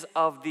ends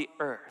of the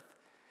earth.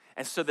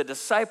 And so the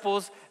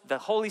disciples, the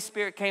Holy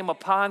Spirit came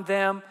upon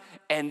them,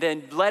 and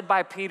then led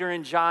by Peter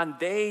and John,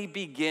 they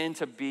begin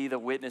to be the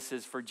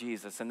witnesses for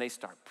Jesus. And they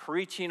start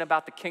preaching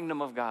about the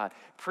kingdom of God,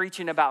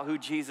 preaching about who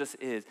Jesus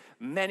is.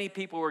 Many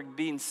people were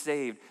being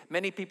saved.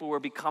 Many people were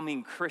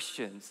becoming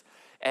Christians.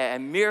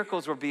 And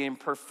miracles were being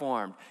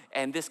performed.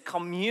 And this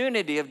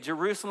community of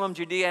Jerusalem,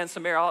 Judea, and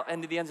Samaria, all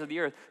end to the ends of the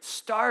earth,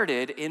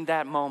 started in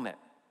that moment.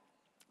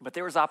 But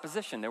there was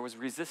opposition. There was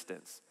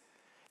resistance.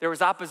 There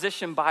was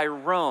opposition by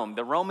Rome,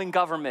 the Roman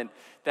government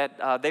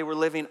that they were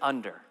living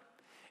under.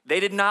 They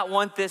did not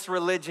want this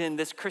religion,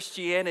 this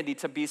Christianity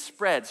to be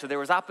spread. So there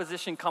was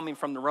opposition coming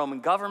from the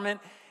Roman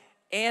government,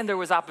 and there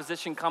was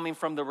opposition coming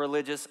from the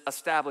religious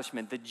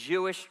establishment, the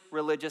Jewish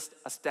religious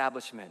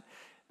establishment.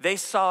 They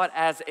saw it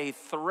as a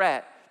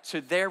threat to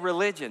their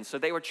religion. So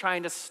they were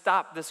trying to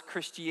stop this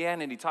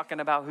Christianity, talking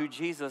about who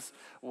Jesus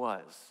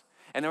was.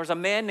 And there was a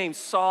man named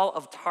Saul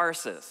of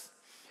Tarsus,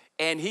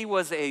 and he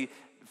was a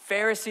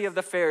Pharisee of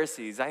the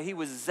Pharisees. He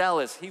was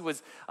zealous. He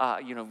was,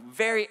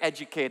 very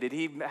educated.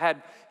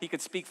 He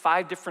could speak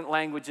 5 different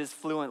languages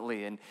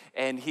fluently,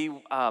 and he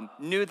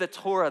knew the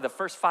Torah, the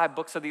first 5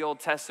 books of the Old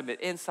Testament,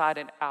 inside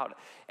and out.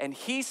 And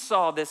he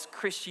saw this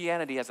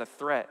Christianity as a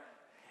threat.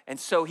 And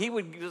so he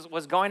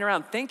was going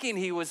around thinking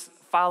he was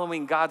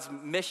following God's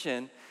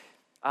mission.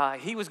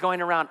 He was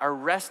going around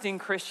arresting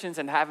Christians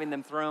and having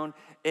them thrown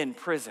in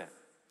prison.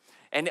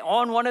 And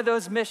on one of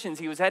those missions,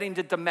 he was heading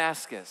to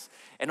Damascus.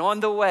 And on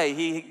the way,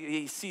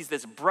 he sees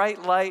this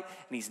bright light,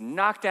 and he's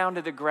knocked down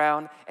to the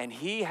ground, and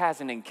he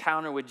has an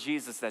encounter with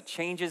Jesus that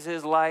changes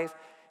his life,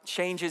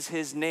 changes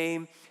his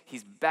name.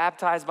 He's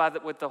baptized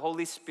with the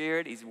Holy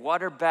Spirit. He's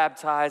water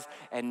baptized,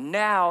 and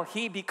now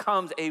he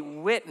becomes a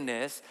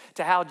witness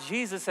to how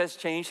Jesus has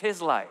changed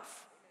his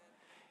life.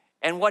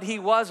 And what he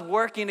was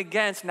working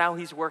against, now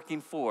he's working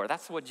for.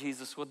 That's what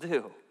Jesus will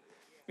do.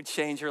 It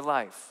change your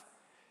life.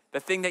 The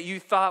thing that you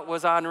thought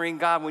was honoring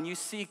God, when you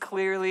see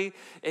clearly,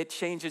 it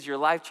changes your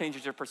life,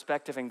 changes your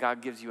perspective, and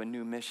God gives you a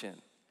new mission.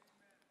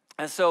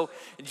 And so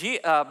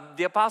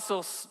the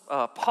Apostle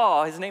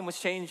Paul, his name was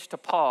changed to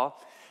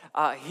Paul,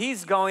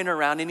 he's going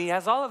around, and he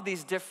has all of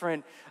these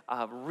different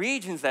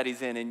regions that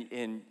he's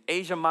in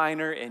Asia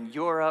Minor, in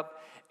Europe,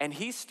 and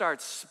he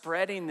starts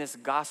spreading this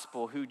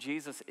gospel, who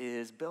Jesus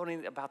is,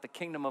 building about the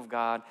kingdom of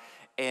God,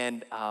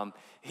 and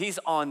he's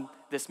on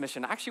this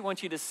mission. I actually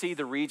want you to see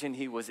the region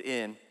he was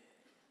in.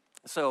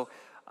 So,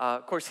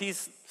 of course,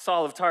 he's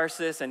Saul of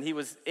Tarsus, and he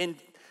was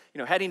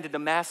heading to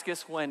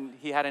Damascus when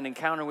he had an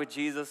encounter with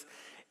Jesus.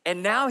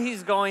 And now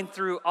he's going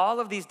through all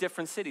of these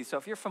different cities. So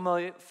if you're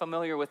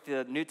familiar with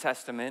the New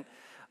Testament,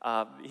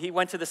 he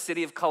went to the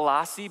city of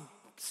Colossae,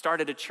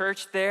 started a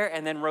church there,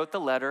 and then wrote the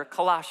letter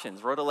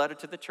Colossians, wrote a letter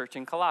to the church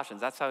in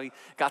Colossians. That's how he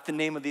got the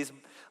name of these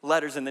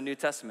letters in the New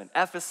Testament.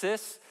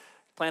 Ephesus,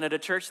 planted a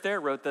church there,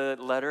 wrote the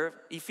letter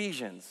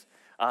Ephesians.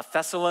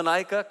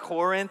 Thessalonica,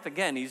 Corinth,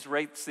 again, he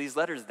writes these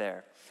letters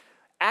there.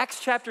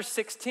 Acts chapter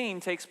 16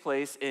 takes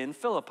place in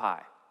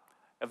Philippi.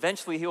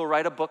 Eventually, he will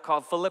write a book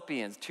called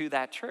Philippians to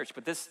that church,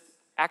 but this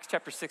Acts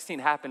chapter 16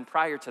 happened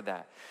prior to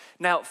that.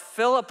 Now,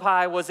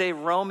 Philippi was a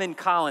Roman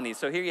colony.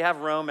 So here you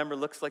have Rome, remember,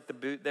 looks like the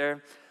boot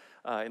there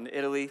in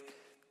Italy.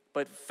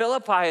 But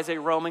Philippi is a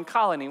Roman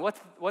colony.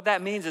 What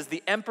that means is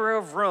the emperor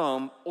of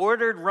Rome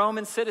ordered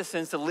Roman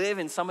citizens to live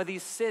in some of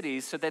these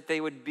cities so that they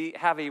would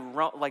have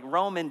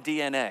Roman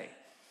DNA.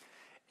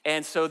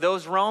 And so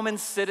those Roman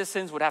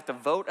citizens would have to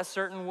vote a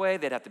certain way.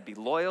 They'd have to be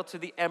loyal to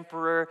the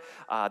emperor.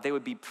 They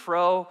would be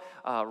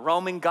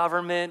pro-Roman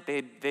government.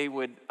 They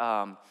would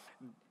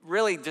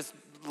really just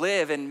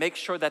live and make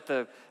sure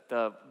that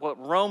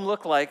what Rome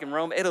looked like and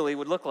Rome, Italy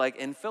would look like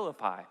in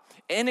Philippi.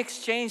 In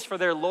exchange for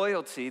their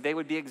loyalty, they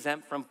would be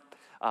exempt from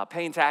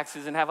paying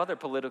taxes and have other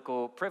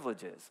political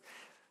privileges.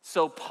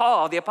 So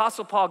Paul, the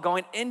Apostle Paul,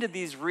 going into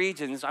these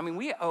regions,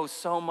 we owe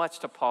so much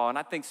to Paul, and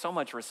I think so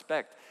much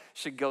respect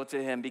should go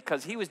to him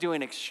because he was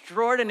doing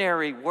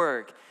extraordinary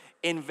work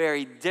in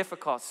very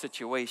difficult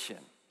situation.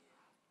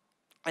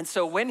 And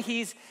so when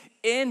he's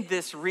in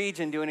this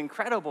region doing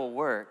incredible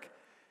work,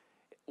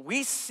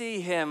 we see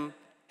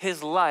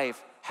his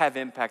life have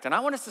impact. And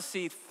I want us to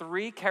see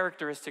 3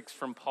 characteristics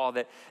from Paul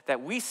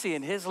that we see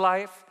in his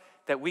life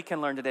that we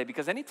can learn today.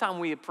 Because anytime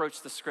we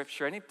approach the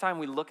scripture, anytime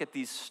we look at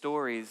these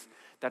stories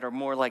that are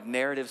more like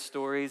narrative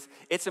stories,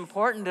 it's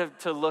important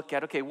to look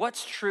at, okay,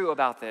 what's true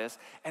about this?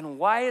 And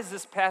why is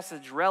this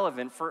passage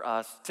relevant for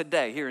us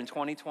today, here in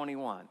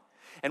 2021?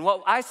 And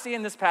what I see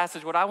in this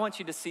passage, what I want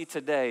you to see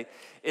today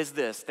is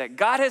this, that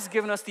God has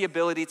given us the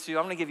ability to,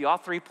 I'm gonna give you all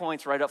 3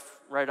 points right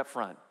up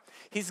front.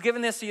 He's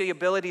given us the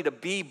ability to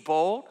be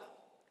bold,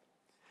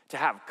 to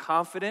have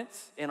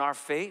confidence in our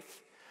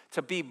faith,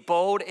 to be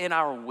bold in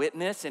our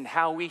witness and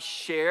how we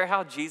share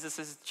how Jesus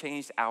has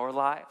changed our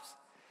lives.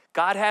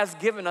 God has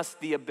given us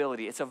the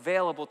ability. It's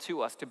available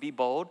to us to be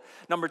bold.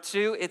 Number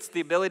 2, it's the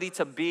ability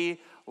to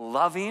be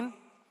loving,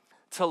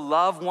 to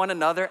love one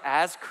another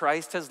as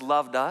Christ has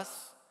loved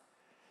us,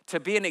 to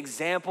be an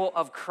example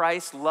of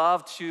Christ's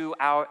love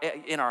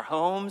in our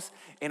homes,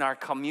 in our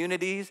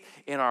communities,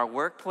 in our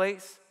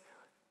workplace,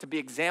 to be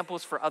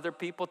examples for other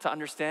people to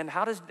understand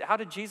how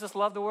did Jesus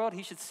love the world?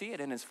 He should see it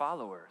in his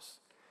followers.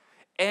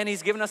 And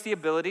he's given us the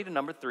ability to,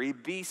 number 3,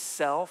 be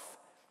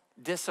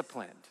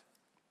self-disciplined.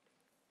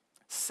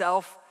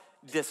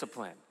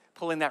 Self-discipline.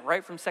 Pulling that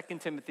right from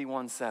 2 Timothy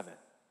 1:7.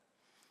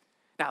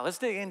 Now, let's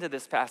dig into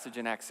this passage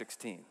in Acts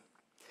 16,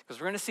 because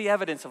we're going to see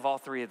evidence of all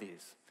 3 of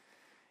these.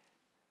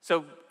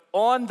 So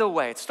on the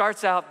way, it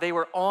starts out, they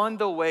were on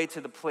the way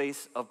to the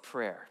place of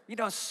prayer. You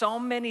know, so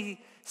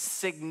many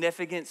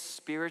significant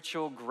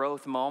spiritual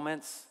growth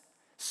moments,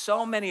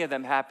 so many of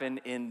them happen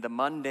in the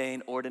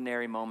mundane,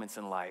 ordinary moments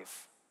in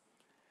life,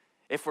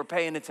 if we're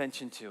paying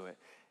attention to it.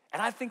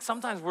 And I think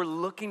sometimes we're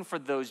looking for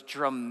those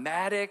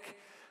dramatic,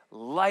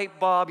 light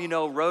bulb,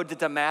 road to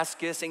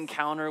Damascus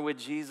encounter with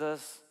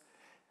Jesus.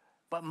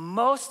 But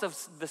most of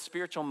the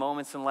spiritual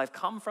moments in life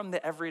come from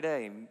the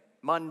everyday,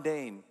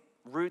 mundane,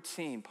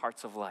 routine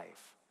parts of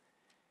life.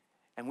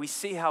 And we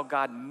see how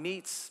God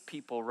meets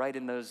people right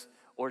in those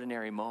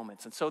ordinary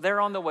moments. And so they're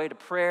on the way to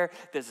prayer.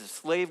 There's a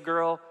slave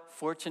girl,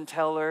 fortune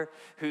teller,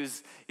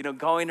 who's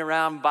going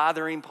around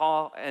bothering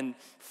Paul. And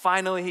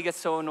finally he gets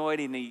so annoyed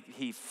and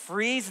he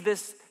frees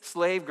this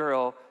slave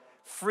girl,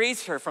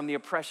 frees her from the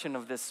oppression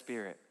of this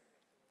spirit,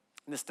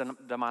 this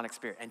demonic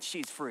spirit, and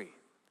she's free.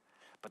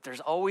 But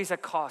there's always a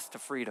cost to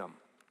freedom.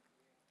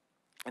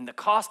 And the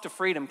cost of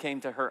freedom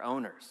came to her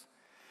owners.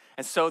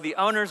 And so the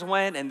owners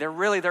went, and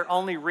their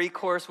only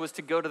recourse was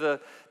to go to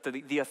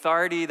the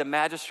authority, the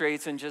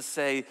magistrates, and just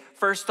say,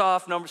 first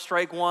off,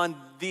 strike 1,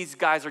 these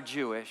guys are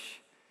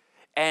Jewish.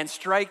 And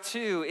strike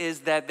 2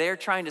 is that they're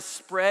trying to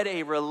spread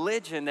a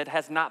religion that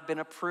has not been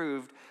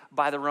approved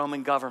by the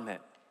Roman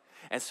government.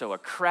 And so a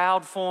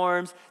crowd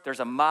forms,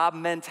 there's a mob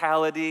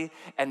mentality,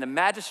 and the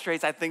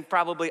magistrates, I think,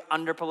 probably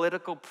under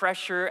political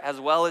pressure, as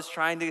well as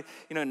trying to,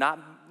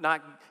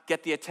 not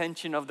get the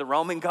attention of the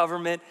Roman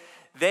government,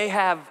 they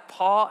have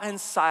Paul and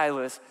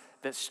Silas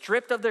that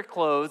stripped of their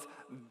clothes,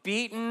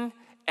 beaten,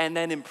 and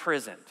then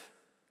imprisoned.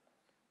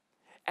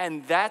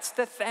 And that's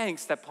the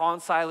thanks that Paul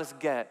and Silas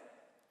get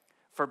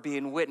for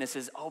being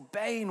witnesses,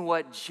 obeying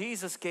what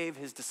Jesus gave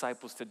his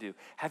disciples to do.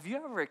 Have you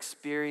ever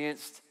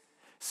experienced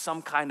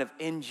some kind of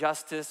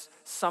injustice,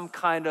 some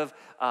kind of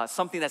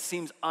something that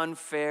seems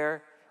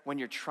unfair when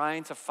you're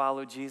trying to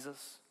follow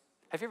Jesus?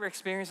 Have you ever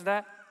experienced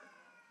that?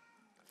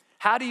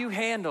 How do you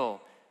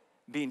handle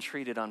being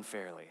treated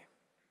unfairly?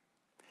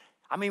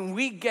 I mean,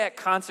 we get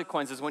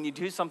consequences when you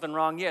do something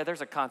wrong. Yeah, there's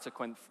a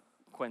consequence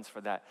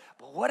for that.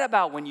 But what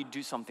about when you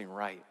do something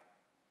right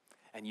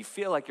and you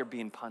feel like you're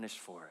being punished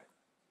for it?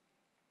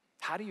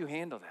 How do you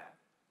handle that?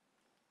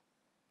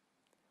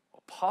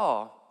 Well,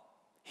 Paul,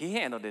 he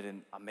handled it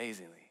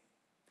amazingly.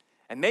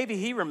 And maybe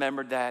he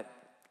remembered that,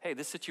 hey,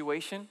 this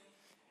situation,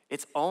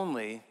 it's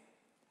only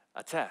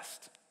a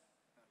test.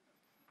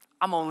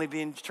 I'm only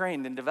being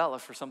trained and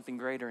developed for something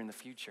greater in the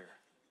future.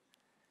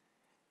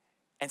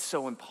 And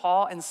so when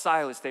Paul and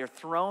Silas, they are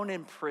thrown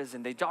in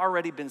prison, they'd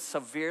already been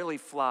severely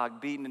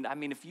flogged, beaten. And I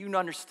mean, if you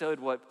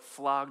understood what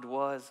flogged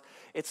was,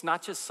 it's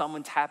not just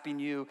someone tapping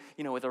you,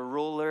 with a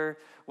ruler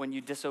when you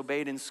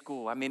disobeyed in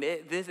school. I mean,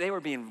 they were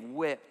being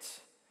whipped.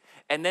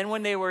 And then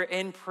when they were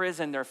in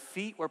prison, their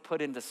feet were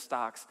put into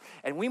stocks.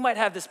 And we might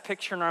have this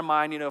picture in our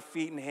mind,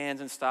 feet and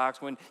hands in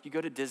stocks when you go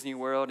to Disney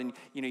World and,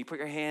 you put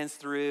your hands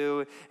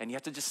through and you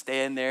have to just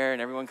stand there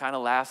and everyone kind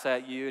of laughs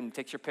at you and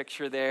takes your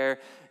picture there.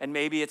 And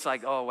maybe it's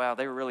like, oh, wow,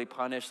 they were really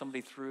punished.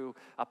 Somebody threw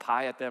a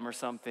pie at them or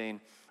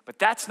something. But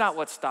that's not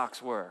what stocks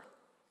were.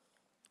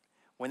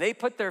 When they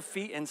put their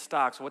feet in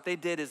stocks, what they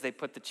did is they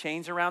put the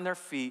chains around their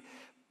feet,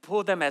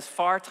 pulled them as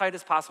far tight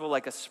as possible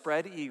like a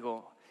spread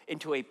eagle,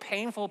 into a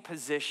painful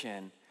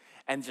position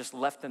and just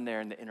left them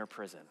there in the inner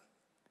prison.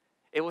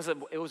 It was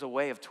a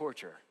way of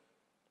torture.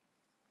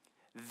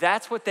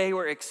 That's what they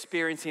were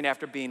experiencing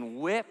after being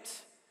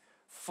whipped,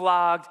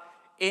 flogged,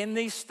 in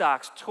these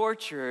stocks,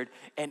 tortured,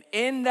 and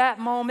in that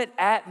moment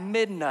at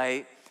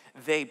midnight,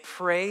 they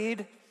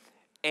prayed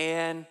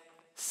and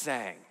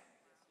sang.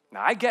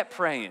 Now, I get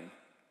praying.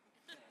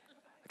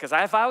 Because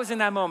if I was in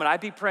that moment,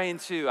 I'd be praying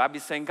too. I'd be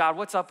saying, God,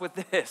 what's up with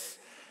this?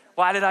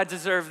 Why did I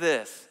deserve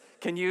this?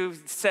 Can you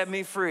set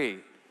me free?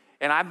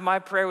 And my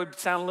prayer would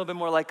sound a little bit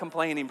more like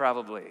complaining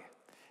probably.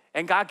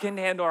 And God can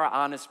handle our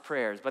honest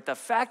prayers. But the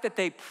fact that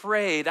they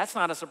prayed, that's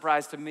not a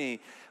surprise to me.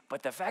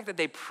 But the fact that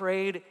they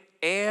prayed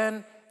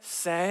and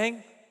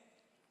sang,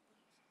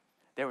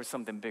 there was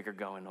something bigger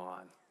going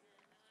on.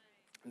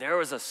 There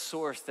was a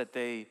source that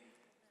they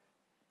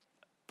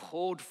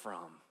pulled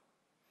from,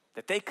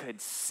 that they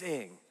could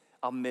sing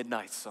a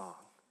midnight song.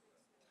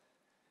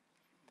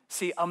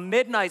 See, a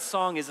midnight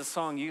song is a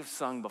song you've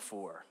sung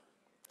before.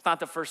 It's not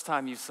the first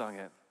time you've sung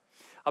it.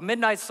 A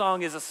midnight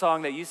song is a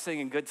song that you sing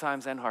in good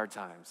times and hard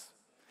times.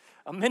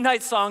 A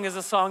midnight song is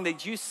a song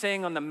that you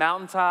sing on the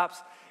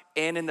mountaintops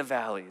and in the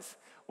valleys.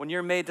 When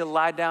you're made to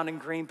lie down in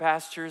green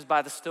pastures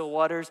by the still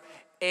waters,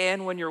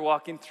 and when you're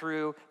walking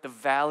through the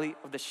valley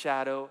of the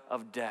shadow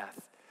of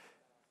death.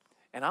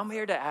 And I'm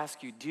here to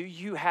ask you, do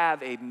you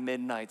have a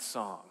midnight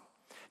song?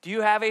 Do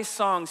you have a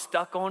song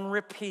stuck on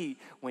repeat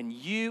when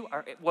you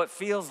are what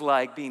feels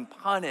like being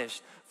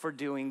punished for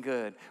doing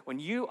good? When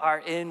you are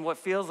in what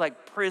feels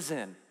like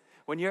prison,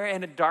 when you're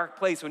in a dark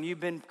place, when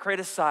you've been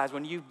criticized,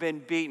 when you've been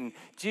beaten,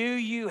 do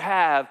you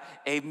have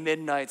a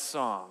midnight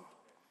song?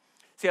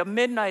 See, a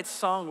midnight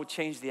song will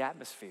change the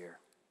atmosphere.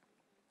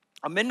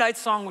 A midnight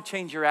song will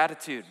change your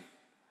attitude.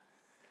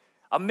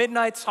 A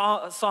midnight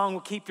song will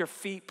keep your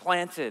feet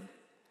planted,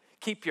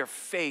 keep your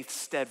faith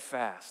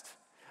steadfast.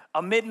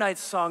 A midnight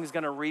song is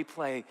going to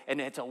replay, and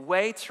it's a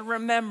way to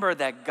remember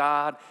that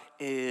God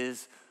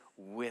is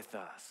with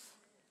us.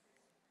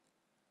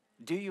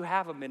 Do you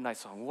have a midnight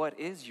song? What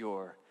is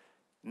your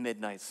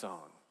midnight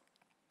song?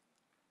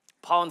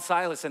 Paul and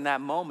Silas, in that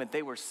moment,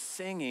 they were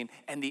singing,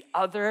 and the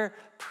other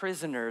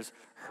prisoners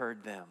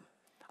heard them.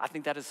 I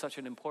think that is such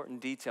an important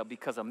detail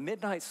because a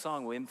midnight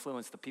song will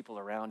influence the people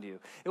around you.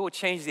 It will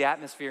change the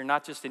atmosphere,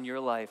 not just in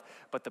your life,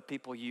 but the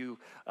people you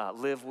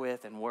live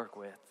with and work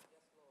with.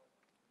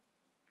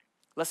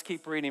 Let's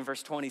keep reading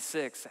verse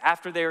 26.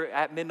 After they're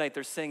at midnight,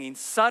 they're singing.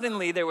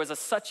 Suddenly, there was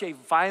such a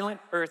violent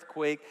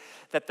earthquake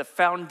that the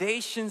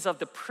foundations of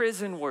the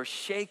prison were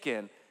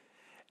shaken.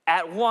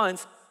 At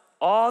once,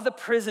 all the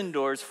prison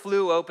doors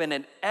flew open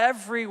and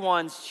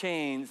everyone's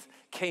chains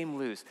came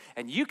loose.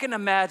 And you can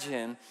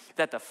imagine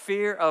that the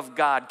fear of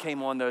God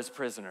came on those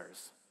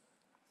prisoners.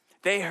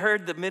 They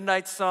heard the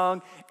midnight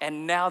song,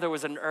 and now there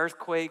was an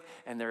earthquake,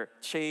 and their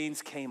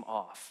chains came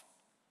off.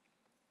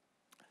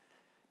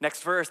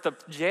 Next verse, the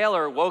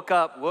jailer woke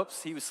up.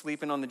 Whoops, he was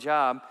sleeping on the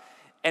job.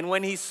 And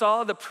when he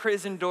saw the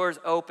prison doors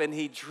open,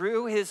 he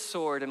drew his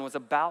sword and was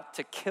about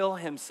to kill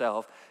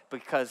himself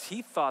because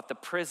he thought the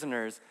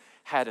prisoners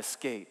had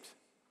escaped.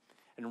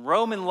 And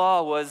Roman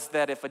law was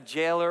that if a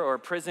jailer or a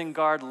prison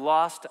guard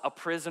lost a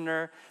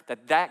prisoner,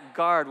 that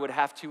guard would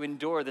have to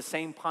endure the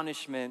same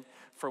punishment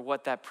for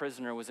what that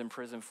prisoner was in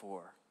prison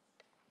for.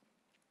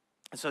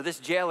 And so this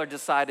jailer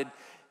decided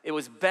it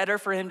was better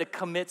for him to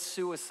commit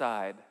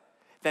suicide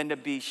than to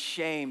be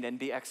shamed and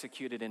be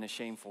executed in a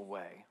shameful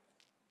way.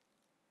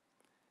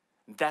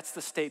 That's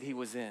the state he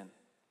was in.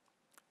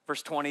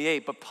 Verse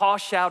 28, but Paul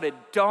shouted,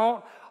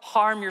 "Don't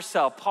harm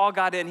yourself." Paul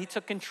got in, he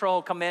took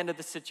control, command of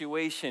the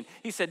situation.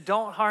 He said,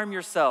 "Don't harm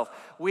yourself.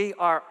 We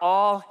are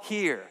all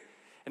here."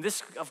 And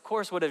this, of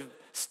course, would have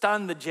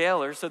stunned the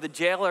jailer. So the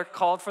jailer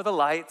called for the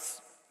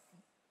lights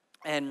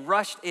and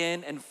rushed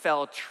in and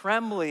fell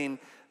trembling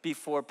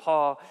before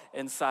Paul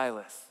and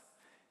Silas.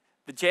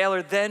 The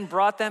jailer then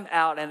brought them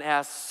out and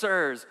asked,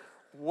 "Sirs,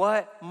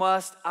 what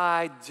must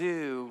I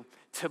do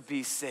to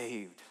be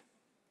saved?"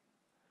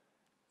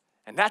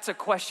 And that's a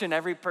question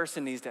every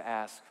person needs to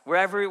ask.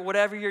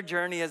 Whatever your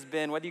journey has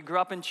been, whether you grew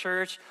up in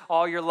church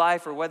all your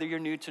life or whether you're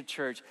new to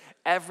church,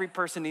 every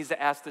person needs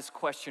to ask this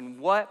question: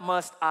 what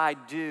must I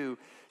do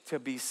to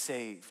be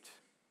saved?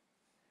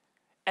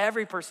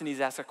 Every person needs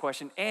to ask a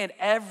question, and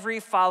every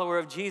follower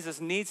of Jesus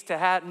needs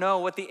to know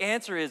what the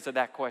answer is to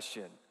that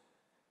question.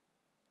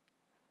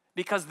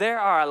 Because there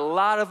are a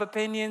lot of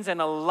opinions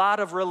and a lot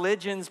of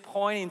religions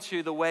pointing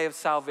to the way of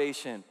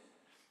salvation.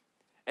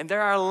 And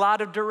there are a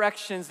lot of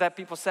directions that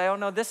people say, "Oh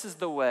no, this is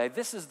the way,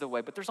 this is the way."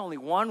 But there's only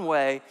one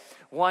way,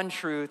 one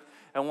truth,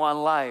 and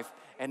one life,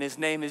 and his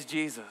name is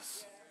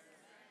Jesus.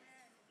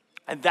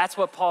 And that's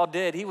what Paul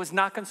did. He was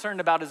not concerned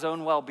about his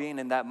own well-being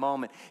in that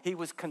moment. He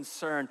was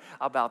concerned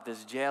about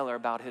this jailer,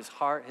 about his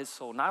heart, his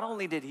soul. Not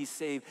only did he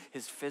save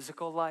his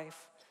physical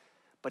life,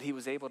 but he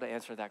was able to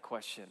answer that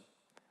question.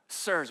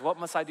 "Sirs, what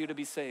must I do to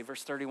be saved?"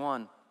 Verse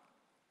 31.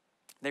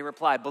 They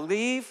replied,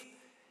 "Believe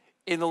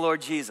in the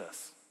Lord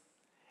Jesus,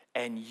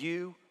 and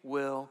you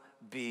will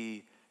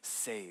be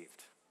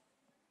saved."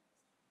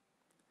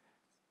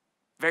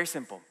 Very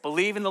simple.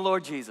 Believe in the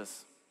Lord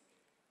Jesus.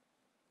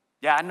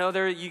 Yeah, I know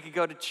you could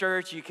go to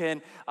church, you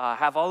can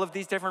have all of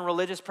these different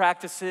religious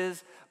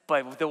practices,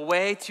 but the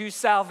way to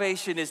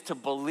salvation is to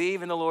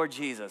believe in the Lord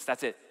Jesus.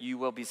 That's it. You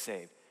will be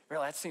saved.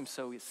 Really, that seems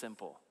so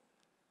simple.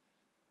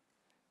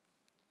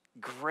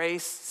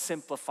 Grace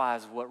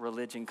simplifies what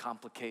religion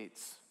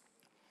complicates.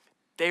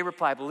 They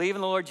reply, "Believe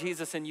in the Lord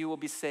Jesus and you will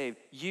be saved.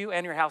 You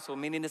and your household,"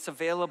 meaning it's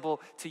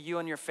available to you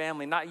and your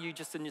family, not you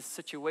just in this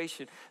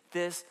situation.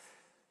 This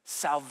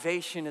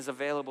salvation is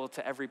available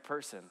to every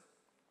person.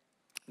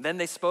 Then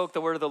they spoke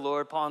the word of the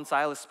Lord. Paul and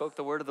Silas spoke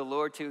the word of the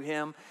Lord to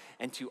him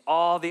and to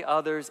all the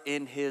others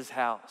in his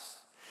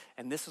house.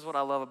 And this is what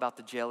I love about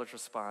the jailer's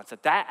response.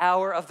 At that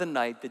hour of the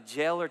night, the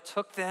jailer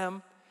took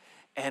them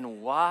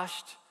and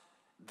washed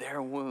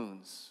their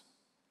wounds.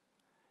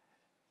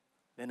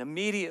 Then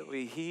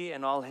immediately he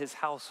and all his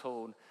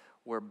household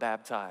were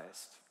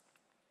baptized.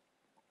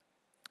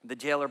 The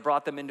jailer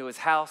brought them into his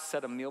house,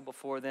 set a meal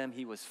before them.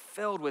 He was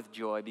filled with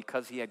joy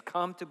because he had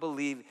come to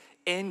believe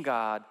in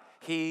God,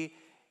 he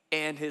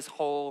and his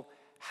whole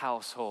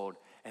household.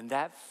 And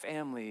that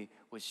family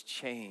was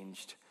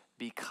changed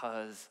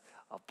because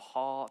of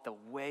Paul, the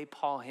way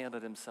Paul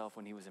handled himself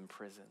when he was in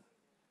prison.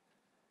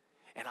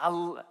 And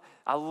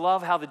I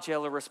love how the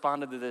jailer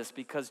responded to this,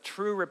 because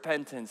true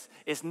repentance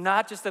is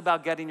not just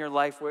about getting your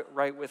life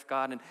right with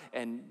God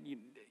and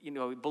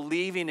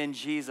believing in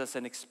Jesus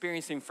and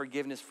experiencing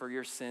forgiveness for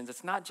your sins.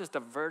 It's not just a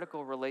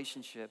vertical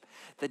relationship.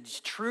 The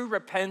true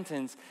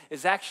repentance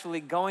is actually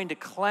going to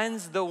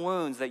cleanse the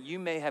wounds that you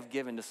may have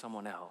given to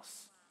someone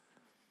else.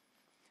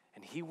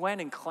 And he went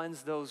and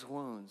cleansed those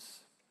wounds.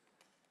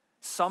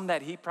 Some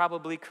that he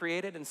probably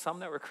created and some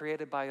that were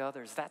created by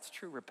others. That's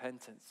true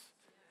repentance.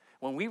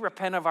 When we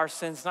repent of our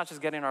sins, it's not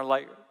just getting our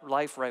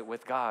life right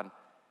with God.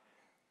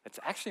 It's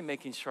actually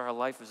making sure our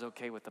life is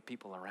okay with the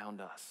people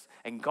around us.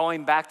 And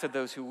going back to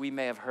those who we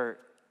may have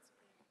hurt.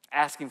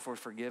 Asking for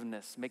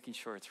forgiveness, making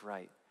sure it's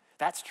right.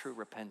 That's true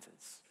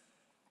repentance.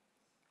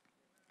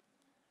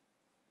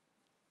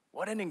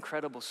 What an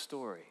incredible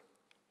story.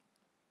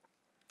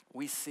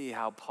 We see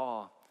how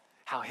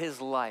his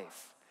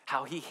life,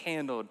 how he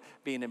handled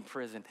being in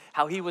prison,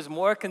 how he was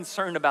more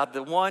concerned about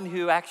the one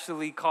who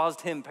actually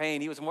caused him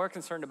pain. He was more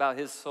concerned about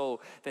his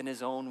soul than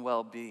his own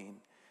well-being.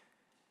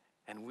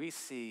 And we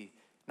see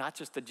not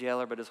just the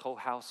jailer, but his whole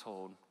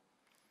household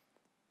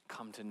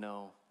come to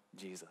know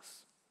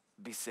Jesus,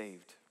 be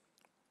saved.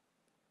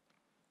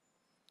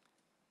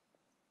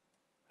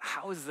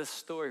 How is this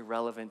story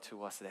relevant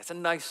to us today? It's a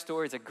nice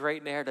story, it's a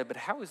great narrative, but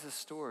how is this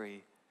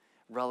story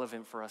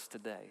relevant for us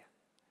today?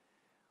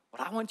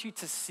 What I want you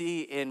to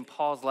see in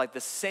Paul's life, the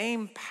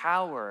same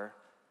power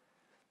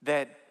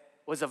that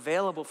was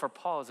available for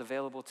Paul is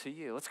available to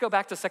you. Let's go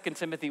back to 2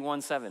 Timothy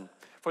 1:7.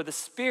 For the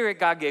Spirit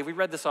God gave, we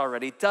read this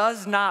already,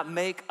 does not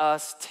make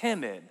us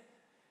timid.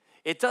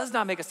 It does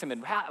not make us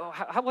timid.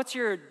 What's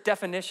your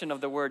definition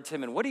of the word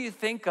timid? What do you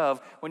think of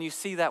when you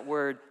see that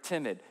word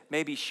timid?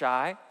 Maybe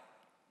shy,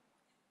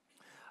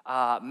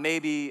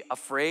 maybe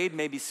afraid,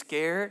 maybe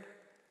scared,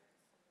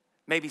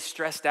 maybe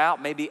stressed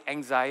out, maybe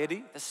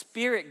anxiety. The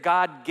Spirit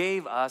God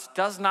gave us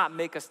does not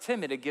make us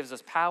timid. It gives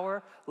us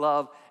power,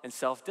 love, and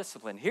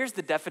self-discipline. Here's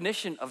the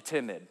definition of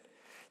timid.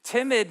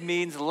 Timid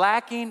means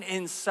lacking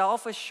in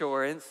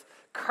self-assurance,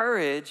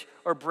 courage,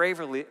 or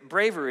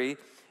bravery,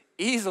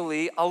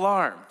 easily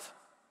alarmed.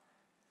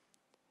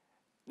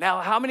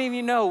 Now, how many of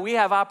you know we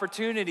have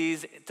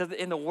opportunities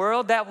in the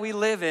world that we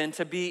live in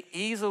to be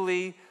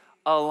easily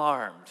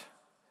alarmed?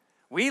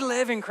 We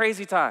live in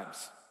crazy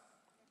times.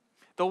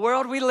 The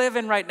world we live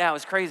in right now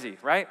is crazy,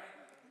 right?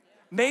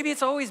 Maybe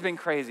it's always been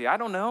crazy, I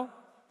don't know.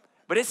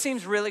 But it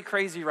seems really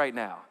crazy right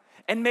now.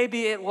 And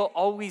maybe it will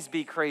always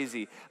be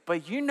crazy.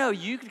 But you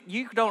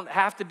don't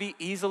have to be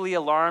easily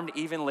alarmed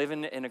even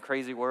living in a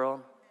crazy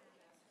world.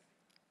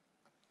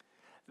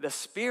 The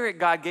Spirit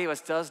God gave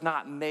us does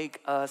not make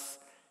us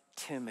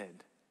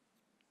timid.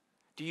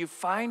 Do you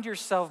find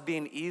yourself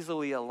being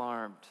easily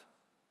alarmed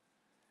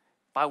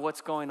by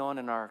what's going on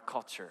in our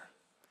culture?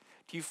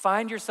 Do you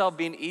find yourself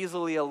being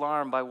easily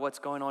alarmed by what's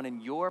going on in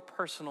your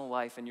personal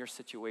life and your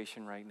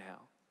situation right now?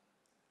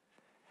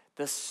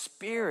 The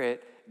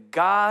Spirit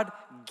God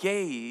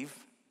gave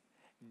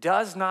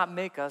does not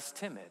make us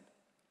timid.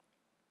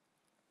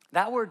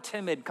 That word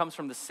timid comes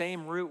from the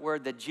same root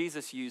word that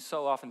Jesus used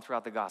so often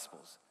throughout the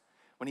Gospels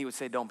when he would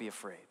say, don't be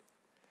afraid.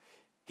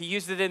 He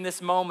used it in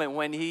this moment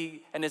when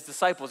he and his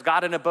disciples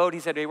got in a boat.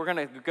 He said, hey, we're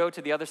going to go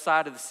to the other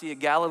side of the Sea of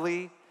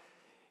Galilee.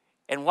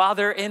 And while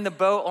they're in the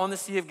boat on the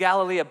Sea of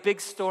Galilee, a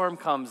big storm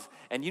comes.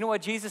 And you know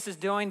what Jesus is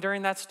doing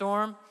during that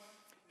storm?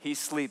 He's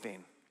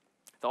sleeping.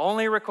 The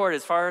only recorded,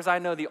 as far as I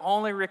know, the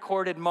only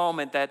recorded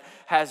moment that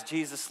has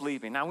Jesus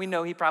sleeping. Now we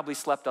know he probably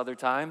slept other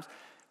times.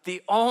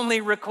 The only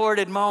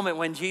recorded moment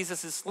when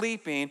Jesus is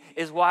sleeping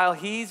is while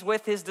he's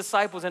with his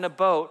disciples in a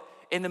boat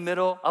in the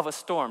middle of a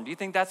storm. Do you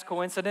think that's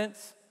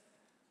coincidence?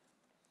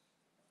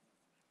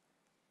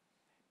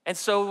 And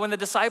so when the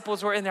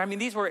disciples were in there,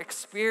 these were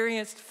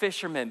experienced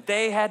fishermen.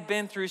 They had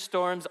been through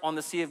storms on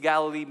the Sea of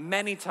Galilee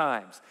many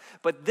times.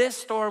 But this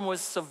storm was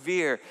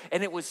severe,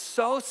 and it was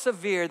so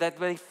severe that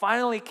they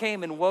finally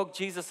came and woke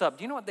Jesus up.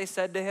 Do you know what they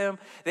said to him?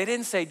 They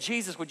didn't say,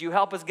 Jesus, would you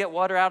help us get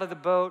water out of the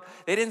boat?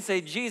 They didn't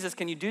say, Jesus,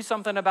 can you do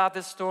something about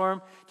this storm?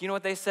 Do you know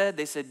what they said?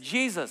 They said,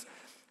 Jesus,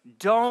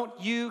 don't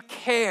you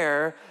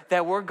care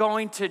that we're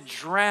going to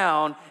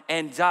drown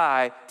and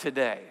die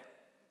today?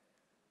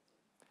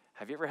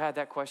 Have you ever had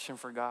that question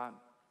for God?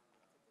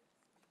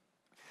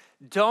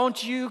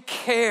 Don't you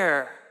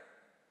care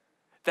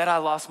that I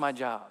lost my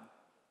job?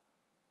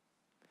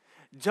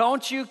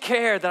 Don't you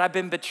care that I've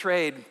been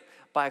betrayed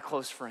by a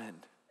close friend?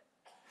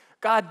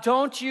 God,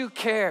 don't you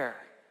care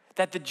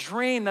that the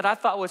dream that I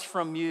thought was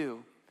from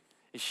you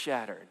is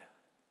shattered?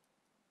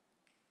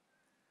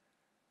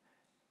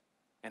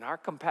 And our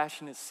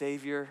compassionate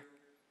Savior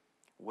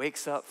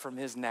wakes up from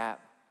his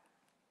nap,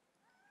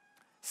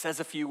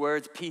 says a few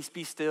words, peace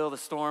be still, the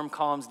storm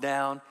calms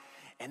down,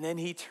 and then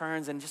he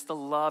turns and just the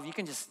love, you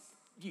can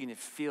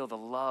feel the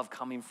love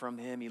coming from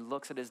him. He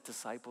looks at his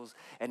disciples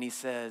and he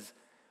says,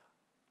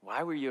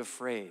 why were you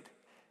afraid?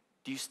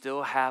 Do you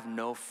still have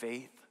no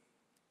faith?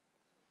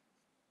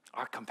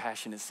 Our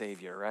compassionate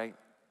Savior, right?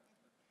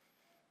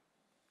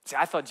 See,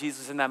 I thought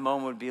Jesus in that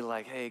moment would be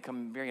like, hey,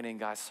 come bring it in,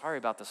 guys. Sorry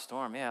about the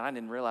storm. Man, I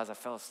didn't realize I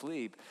fell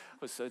asleep. I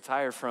was so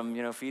tired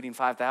from, feeding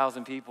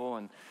 5,000 people,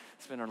 and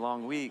it's been a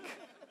long week.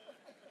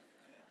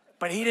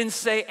 But he didn't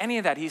say any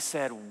of that. He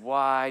said,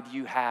 why do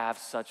you have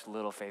such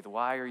little faith?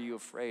 Why are you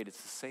afraid? It's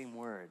the same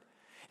word.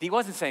 He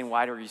wasn't saying,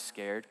 why are you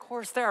scared? Of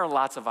course, there are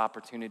lots of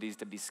opportunities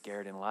to be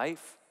scared in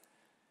life.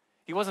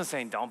 He wasn't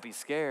saying, don't be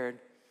scared.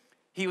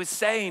 He was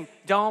saying,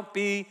 don't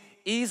be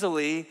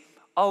easily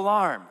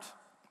alarmed.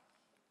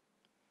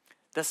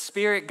 The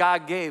spirit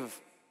God gave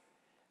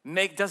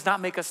does not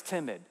make us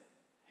timid,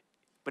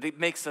 but it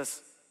gives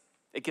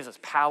us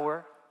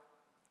power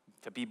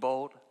to be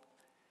bold.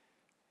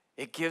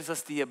 It gives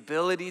us the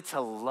ability to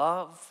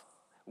love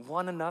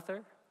one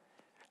another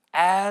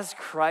as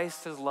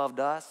Christ has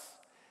loved us.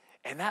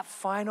 And that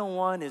final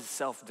one is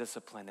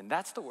self-discipline. And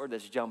that's the word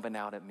that's jumping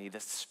out at me. The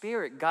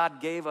spirit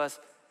God gave us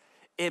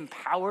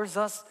empowers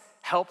us,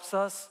 helps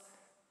us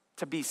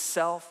to be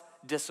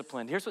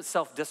self-disciplined. Here's what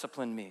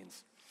self-discipline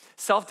means.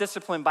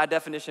 Self-discipline, by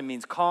definition,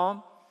 means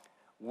calm,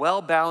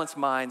 well-balanced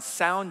mind,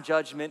 sound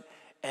judgment,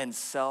 and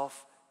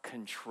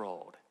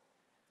self-controlled.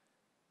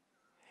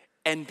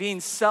 And being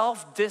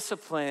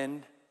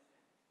self-disciplined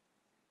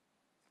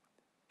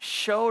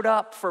showed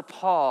up for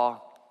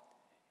Paul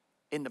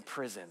in the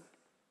prison.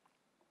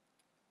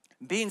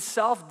 Being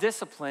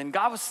self-disciplined,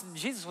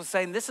 Jesus was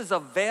saying, this is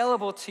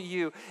available to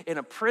you in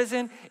a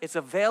prison, it's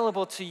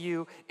available to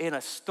you in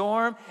a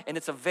storm, and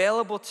it's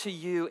available to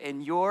you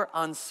in your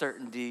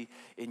uncertainty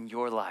in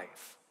your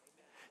life.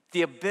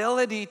 The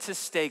ability to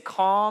stay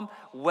calm,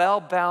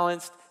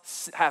 well-balanced,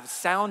 have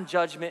sound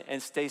judgment,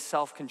 and stay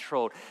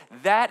self-controlled.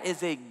 That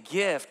is a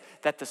gift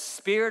that the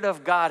Spirit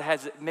of God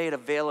has made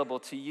available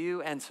to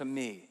you and to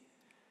me.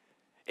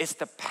 It's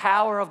the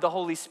power of the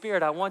Holy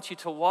Spirit. I want you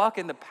to walk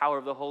in the power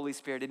of the Holy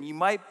Spirit. And you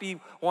might be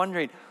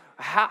wondering,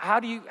 how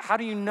do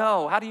you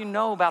know? How do you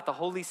know about the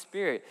Holy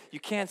Spirit? You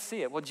can't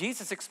see it. Well,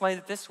 Jesus explained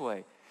it this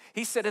way.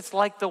 He said it's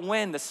like the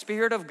wind. The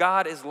Spirit of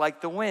God is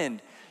like the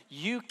wind.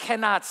 You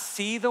cannot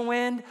see the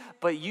wind,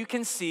 but you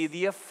can see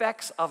the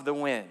effects of the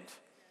wind.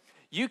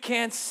 You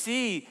can't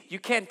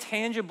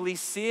tangibly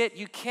see it.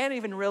 You can't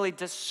even really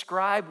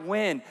describe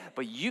wind,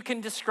 but you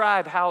can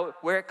describe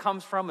where it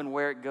comes from and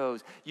where it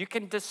goes. You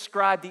can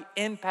describe the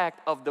impact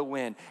of the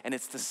wind, and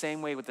it's the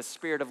same way with the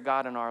Spirit of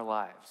God in our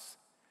lives.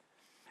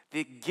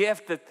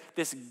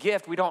 This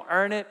gift, we don't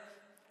earn it.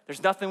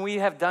 There's nothing we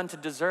have done to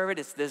deserve it.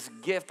 It's this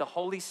gift. The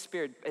Holy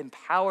Spirit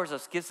empowers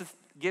us,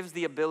 gives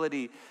the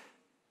ability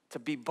to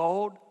be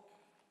bold,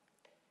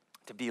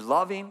 to be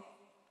loving,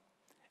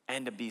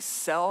 and to be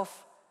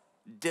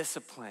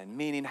self-discipline,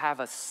 meaning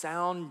have a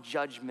sound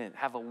judgment,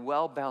 have a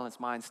well-balanced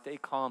mind, stay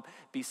calm,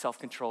 be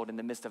self-controlled in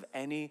the midst of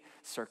any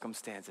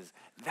circumstances.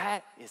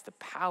 That is the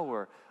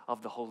power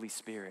of the Holy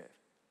Spirit.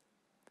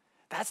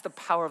 That's the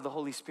power of the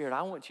Holy Spirit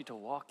I want you to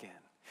walk in.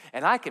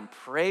 And I can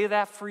pray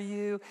that for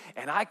you,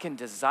 and I can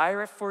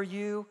desire it for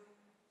you.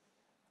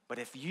 But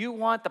if you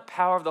want the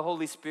power of the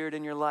Holy Spirit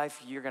in your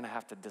life, you're going to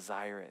have to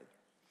desire it.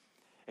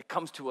 It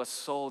comes to a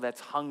soul that's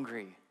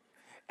hungry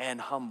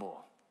and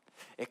humble.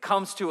 It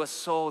comes to a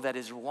soul that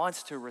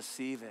wants to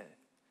receive it.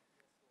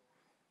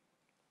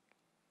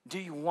 Do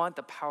you want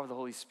the power of the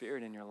Holy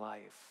Spirit in your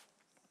life?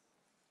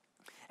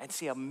 And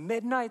see, a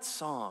midnight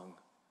song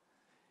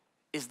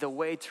is the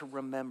way to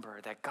remember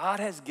that God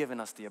has given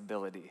us the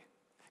ability.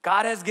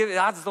 God's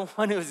the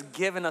one who has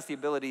given us the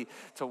ability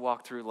to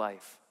walk through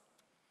life.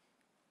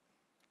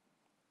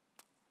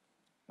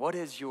 What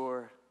is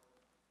your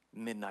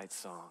midnight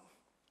song?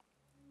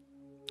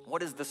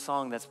 What is the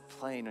song that's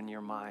playing in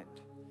your mind?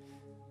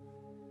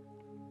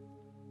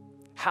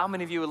 How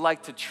many of you would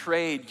like to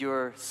trade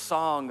your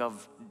song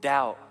of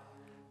doubt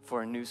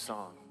for a new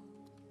song?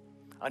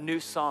 A new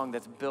song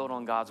that's built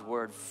on God's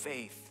word,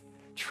 faith,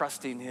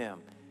 trusting Him.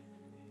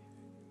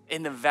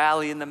 In the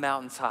valley, in the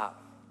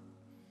mountaintop,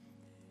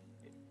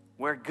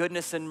 where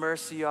goodness and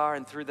mercy are,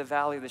 and through the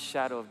valley of the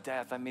shadow of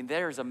death. I mean,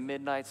 there's a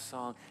midnight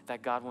song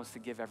that God wants to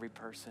give every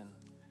person.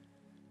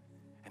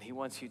 And He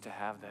wants you to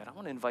have that. I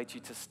want to invite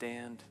you to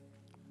stand.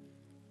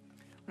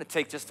 I'm going to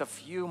take just a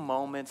few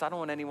moments. I don't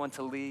want anyone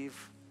to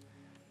leave.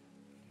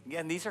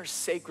 Again, these are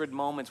sacred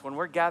moments. When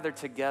we're gathered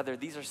together,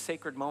 these are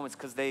sacred moments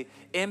because they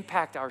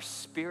impact our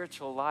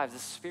spiritual lives, the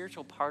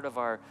spiritual part of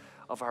our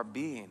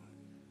being.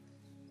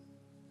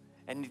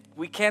 And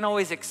we can't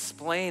always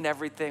explain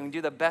everything. We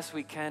do the best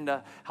we can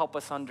to help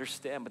us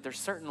understand, but there's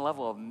a certain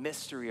level of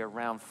mystery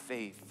around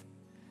faith.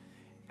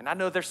 And I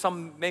know there's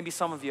maybe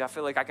some of you, I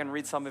feel like I can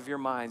read some of your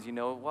minds,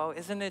 well,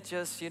 isn't it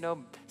just,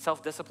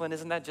 self-discipline?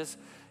 Isn't that just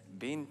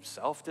being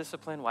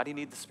self-disciplined? Why do you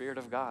need the Spirit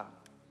of God?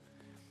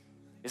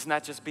 Isn't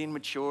that just being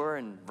mature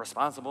and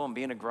responsible and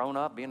being a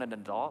grown-up, being an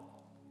adult?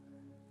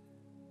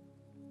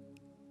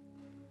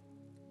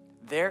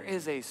 There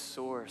is a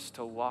source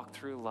to walk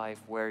through life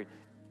where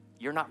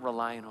you're not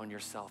relying on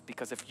yourself.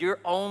 Because if you're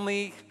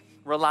only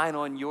relying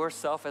on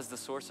yourself as the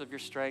source of your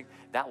strength,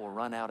 that will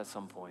run out at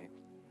some point.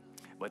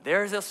 But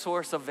there's a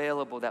source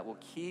available that will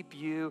keep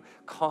you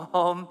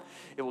calm.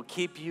 It will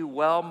keep you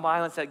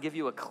well-balanced, that give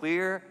you a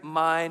clear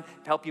mind,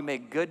 to help you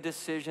make good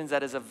decisions,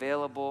 that is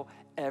available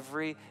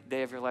every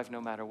day of your life, no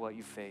matter what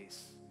you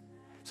face,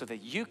 so that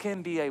you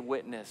can be a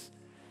witness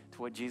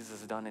to what Jesus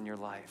has done in your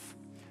life.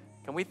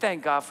 Can we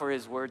thank God for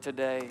his word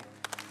today?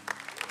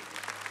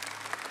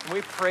 Can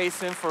we praise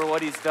him for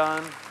what he's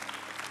done?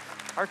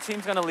 Our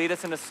team's going to lead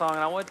us in a song, and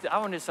I want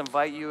to just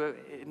invite you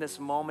in this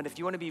moment, if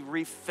you want to be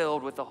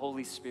refilled with the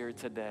Holy Spirit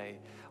today,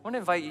 I want to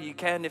invite you, you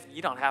can, if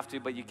you don't have to,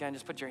 but you can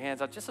just put your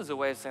hands out just as a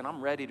way of saying,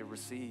 I'm ready to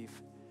receive.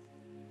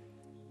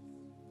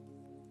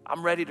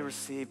 I'm ready to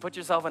receive. Put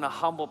yourself in a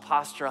humble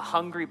posture, a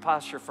hungry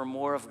posture for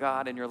more of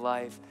God in your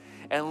life,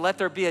 and let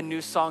there be a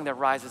new song that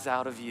rises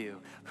out of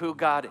you, who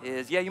God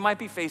is. Yeah, you might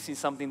be facing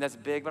something that's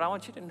big, but I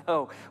want you to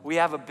know we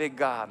have a big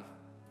God.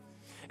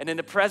 And in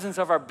the presence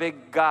of our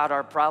big God,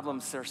 our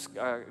problems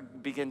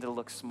begin to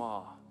look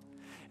small.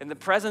 In the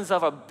presence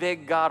of a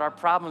big God, our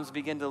problems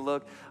begin to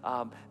look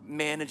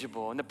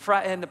manageable. In the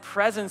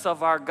presence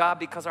of our God,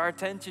 because our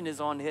attention is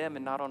on him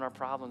and not on our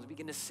problems, we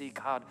begin to see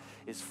God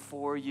is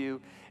for you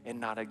and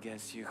not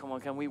against you. Come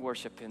on, can we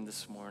worship him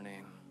this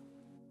morning?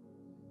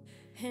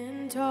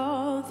 And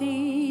all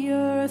the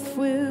earth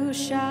will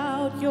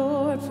shout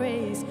your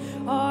praise.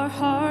 Our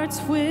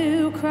hearts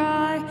will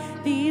cry.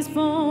 These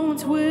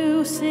bones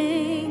will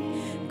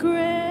sing.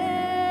 Great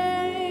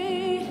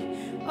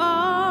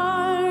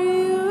are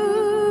you,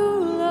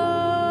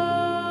 Lord.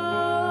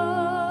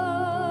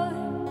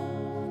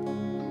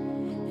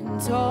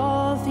 And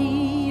all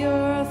the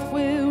earth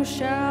will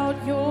shout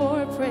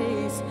your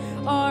praise.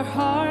 Our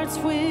hearts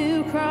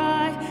will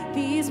cry.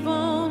 These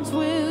bones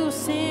will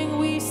sing.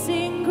 We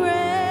sing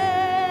great.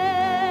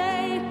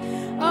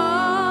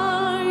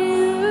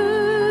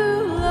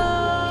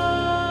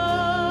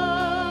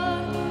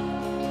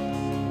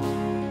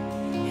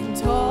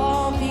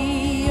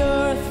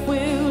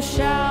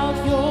 Shout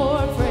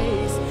your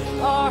praise.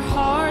 Our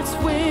hearts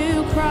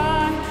will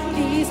cry.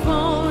 These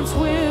bones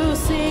will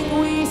sing.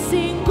 We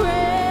sing great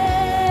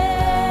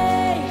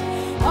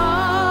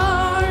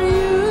are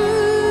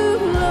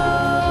you,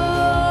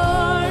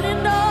 Lord.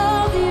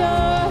 And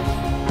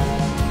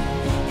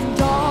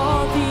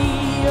all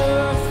the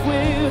earth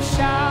will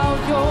shout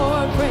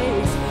your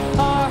praise.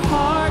 Our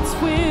hearts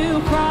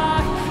will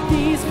cry.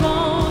 These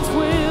bones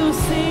will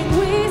sing.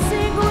 We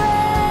sing great.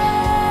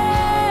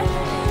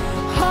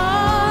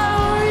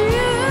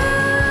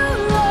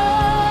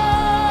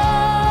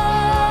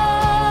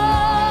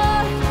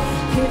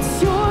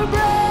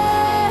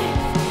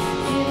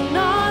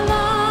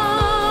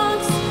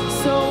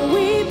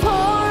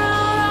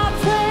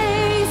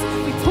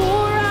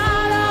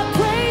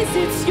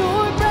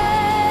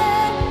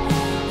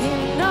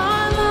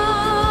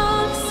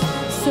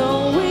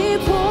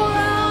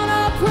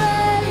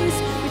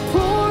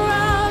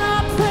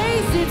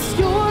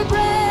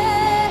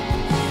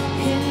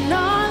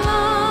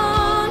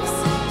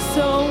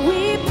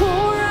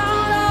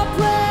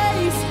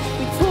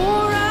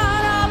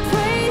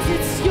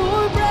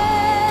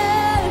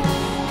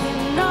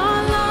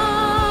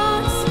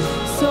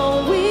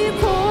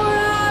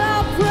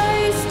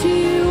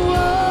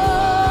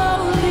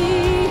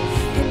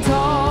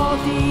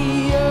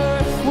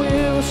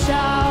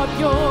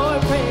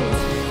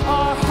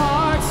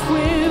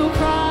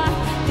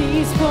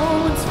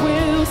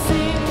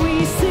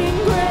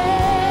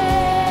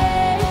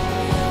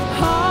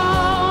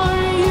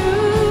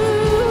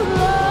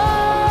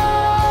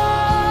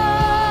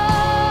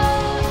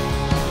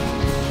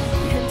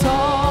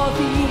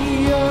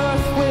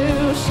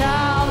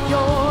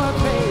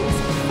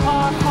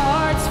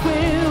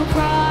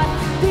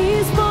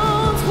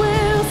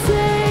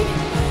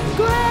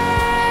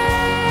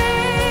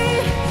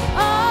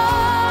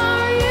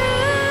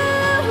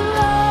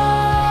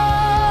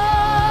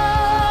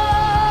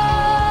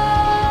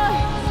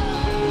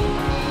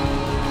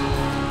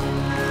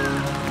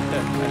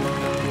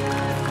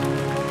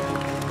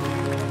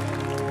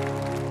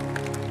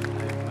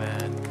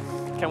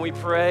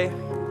 Pray.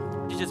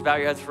 You just bow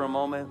your heads for a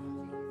moment.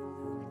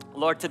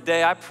 Lord,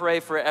 today I pray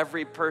for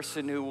every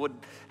person who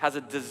has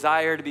a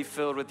desire to be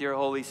filled with your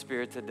Holy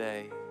Spirit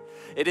today.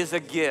 It is a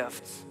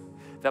gift.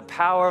 The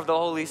power of the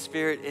Holy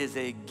Spirit is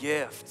a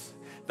gift.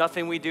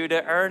 Nothing we do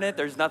to earn it.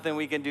 There's nothing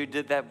we can do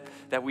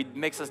that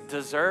makes us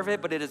deserve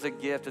it, but it is a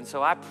gift. And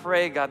so I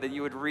pray, God, that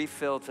you would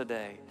refill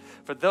today.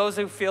 For those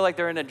who feel like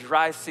they're in a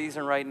dry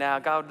season right now,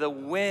 God, the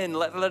wind,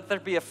 let there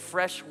be a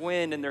fresh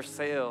wind in their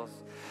sails.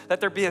 Let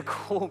there be a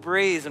cool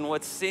breeze in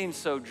what seems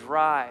so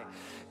dry.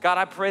 God,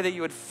 I pray that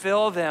you would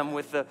fill them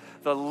with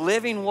the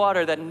living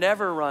water that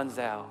never runs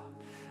out.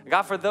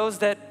 God, for those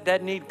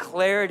that need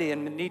clarity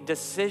and need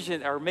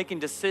decision or making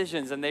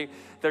decisions and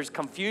there's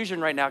confusion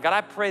right now, God,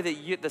 I pray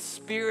that the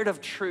Spirit of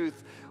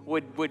truth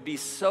would be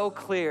so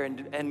clear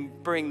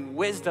and bring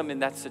wisdom in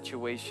that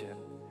situation.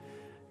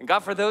 And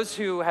God, for those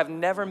who have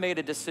never made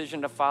a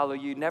decision to follow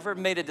you, never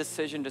made a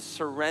decision to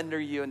surrender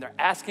you, and they're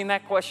asking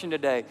that question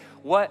today,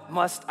 what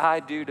must I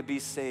do to be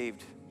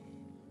saved?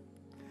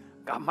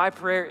 God, my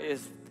prayer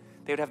is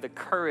they would have the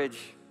courage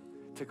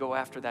to go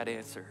after that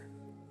answer.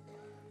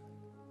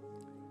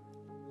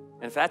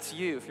 And if that's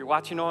you, if you're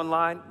watching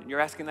online and you're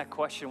asking that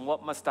question,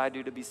 what must I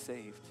do to be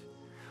saved?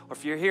 Or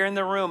if you're here in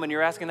the room and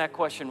you're asking that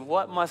question,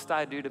 what must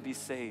I do to be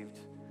saved?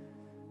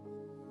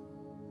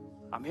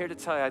 I'm here to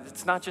tell you,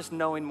 it's not just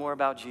knowing more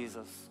about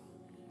Jesus.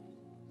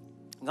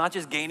 It's not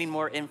just gaining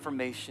more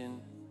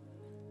information.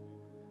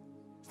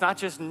 It's not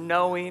just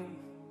knowing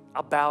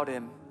about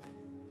him.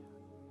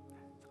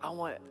 I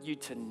want you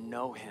to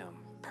know him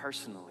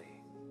personally.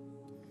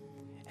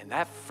 And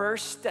that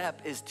first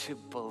step is to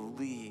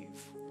believe.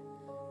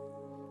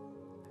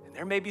 And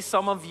there may be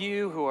some of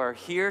you who are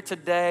here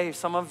today,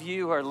 some of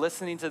you who are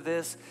listening to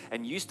this,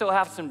 and you still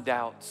have some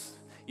doubts.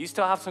 You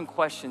still have some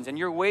questions, and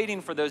you're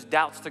waiting for those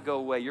doubts to go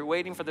away. You're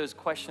waiting for those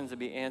questions to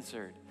be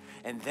answered.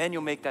 And then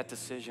you'll make that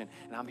decision.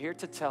 And I'm here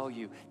to tell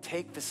you,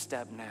 take the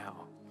step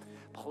now.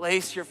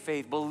 Place your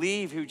faith.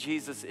 Believe who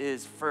Jesus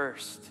is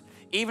first,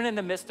 even in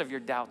the midst of your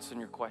doubts and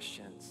your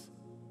questions.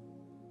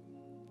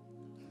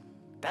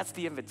 That's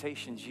the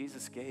invitation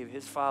Jesus gave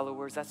his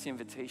followers. That's the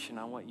invitation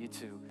I want you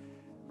to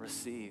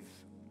receive.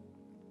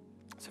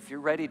 So if you're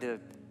ready to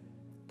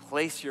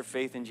place your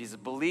faith in Jesus,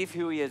 believe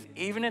who he is,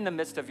 even in the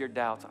midst of your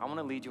doubts, I want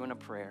to lead you in a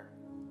prayer.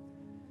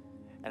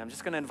 And I'm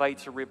just going to invite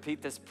you to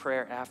repeat this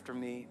prayer after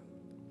me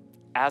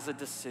as a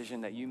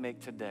decision that you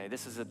make today.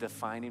 This is a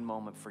defining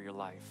moment for your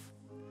life.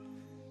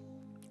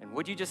 And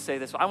would you just say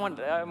this?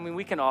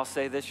 We can all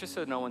say this just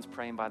so no one's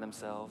praying by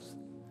themselves.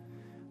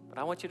 But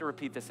I want you to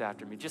repeat this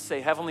after me. Just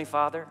say, Heavenly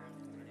Father,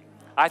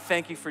 I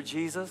thank you for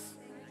Jesus.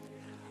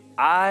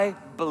 I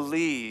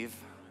believe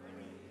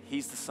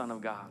he's the Son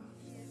of God.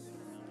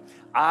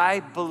 I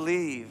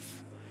believe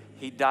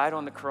he died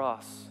on the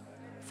cross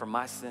for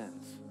my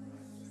sins.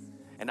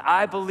 And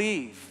I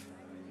believe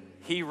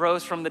he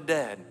rose from the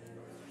dead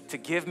to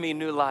give me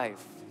new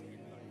life.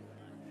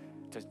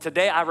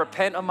 Today I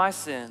repent of my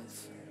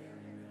sins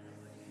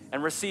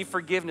and receive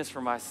forgiveness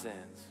for my sins.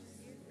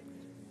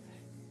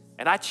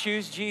 And I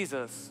choose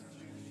Jesus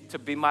to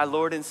be my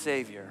Lord and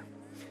Savior.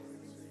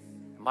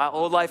 My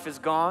old life is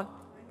gone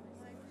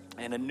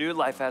and a new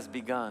life has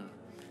begun.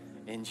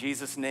 In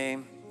Jesus'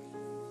 name,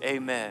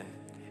 amen.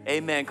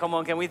 Amen. Come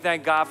on, can we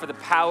thank God for the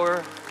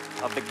power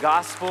of the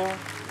gospel?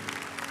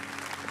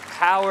 The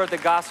power of the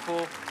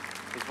gospel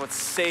is what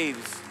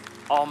saves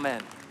all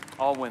men,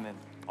 all women,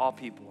 all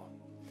people.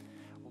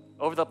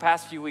 Over the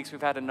past few weeks,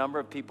 we've had a number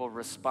of people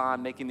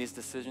respond, making these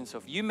decisions. So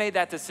if you made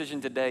that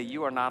decision today,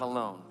 you are not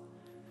alone.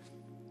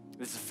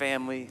 This is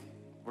family.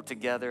 We're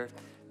together.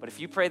 But if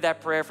you prayed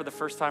that prayer for the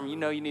first time, you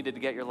know you needed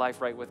to get your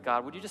life right with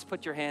God, would you just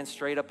put your hand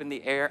straight up in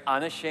the air,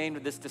 unashamed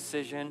of this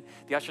decision?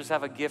 The ushers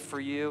have a gift for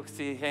you.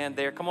 See a hand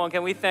there. Come on,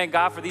 can we thank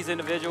God for these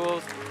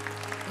individuals?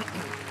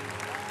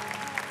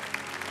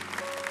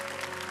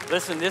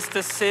 Listen, this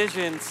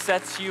decision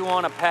sets you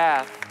on a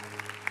path.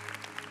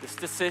 This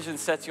decision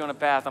sets you on a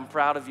path. I'm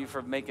proud of you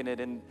for making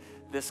it in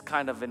this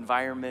kind of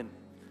environment.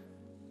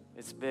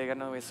 It's big. I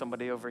know we have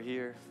somebody over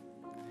here.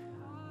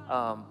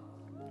 But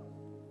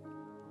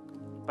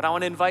I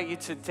want to invite you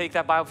to take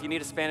that Bible. If you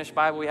need a Spanish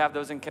Bible, we have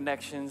those in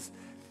connections.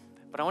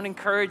 But I want to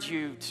encourage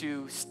you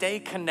to stay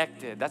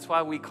connected. That's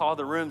why we call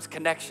the rooms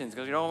connections,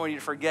 because we don't want you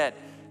to forget.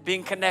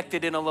 Being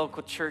connected in a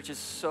local church is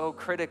so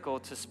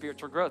critical to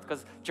spiritual growth,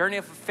 because journey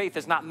of faith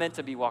is not meant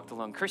to be walked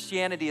alone.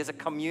 Christianity is a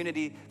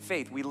community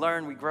faith. We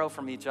learn, we grow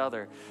from each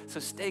other. So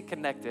stay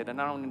connected.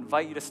 And I want to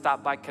invite you to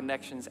stop by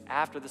Connections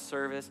after the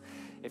service.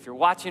 If you're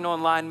watching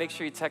online, make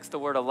sure you text the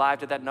word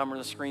ALIVE to that number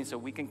on the screen so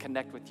we can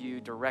connect with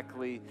you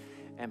directly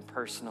and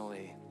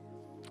personally.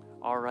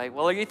 All right.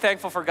 Well, are you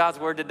thankful for God's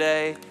word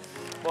today?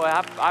 Boy,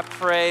 I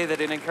pray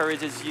that it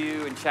encourages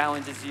you and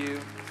challenges you.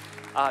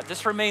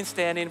 Just remain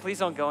standing. Please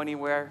don't go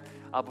anywhere.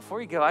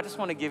 Before you go, I just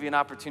want to give you an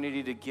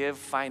opportunity to give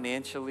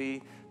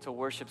financially to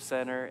Worship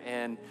Center.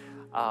 And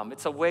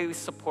it's a way we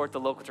support the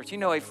local church. You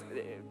know, if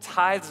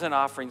tithes and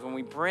offerings, when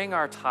we bring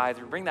our tithes,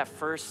 we bring that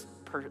first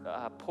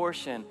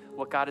portion,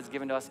 what God has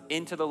given to us,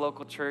 into the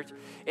local church.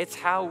 It's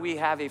how we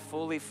have a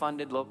fully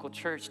funded local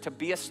church to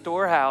be a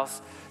storehouse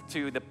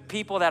to the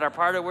people that are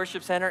part of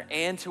Worship Center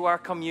and to our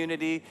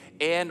community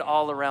and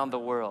all around the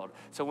world.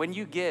 So when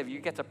you give,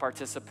 you get to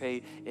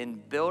participate in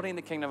building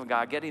the kingdom of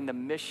God, getting the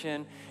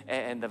mission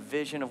and the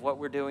vision of what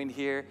we're doing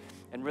here,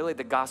 and really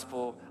the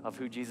gospel of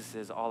who Jesus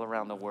is all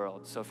around the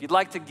world. So if you'd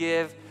like to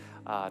give,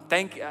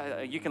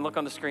 you can look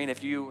on the screen.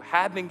 If you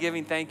have been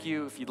giving, thank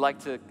you. If you'd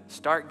like to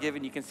start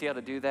giving, you can see how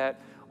to do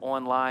that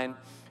online.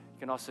 You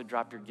can also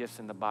drop your gifts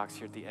in the box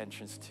here at the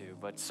entrance too.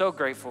 But so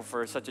grateful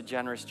for such a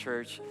generous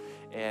church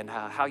and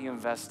how you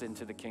invest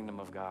into the kingdom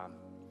of God.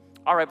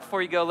 All right,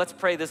 before you go, let's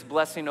pray this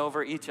blessing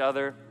over each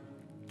other,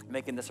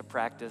 making this a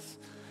practice.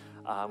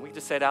 We can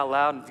just say it out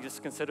loud and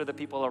just consider the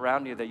people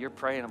around you that you're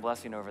praying a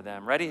blessing over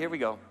them. Ready? Here we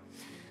go.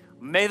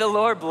 May the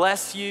Lord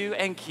bless you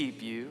and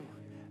keep you.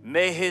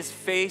 May his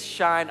face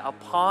shine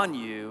upon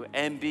you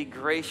and be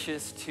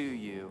gracious to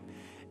you.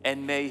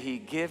 And may he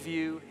give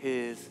you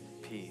his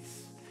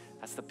peace.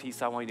 That's the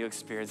peace I want you to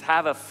experience.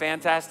 Have a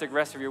fantastic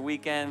rest of your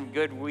weekend.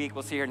 Good week.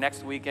 We'll see you here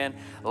next weekend.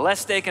 Let's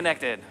stay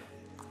connected.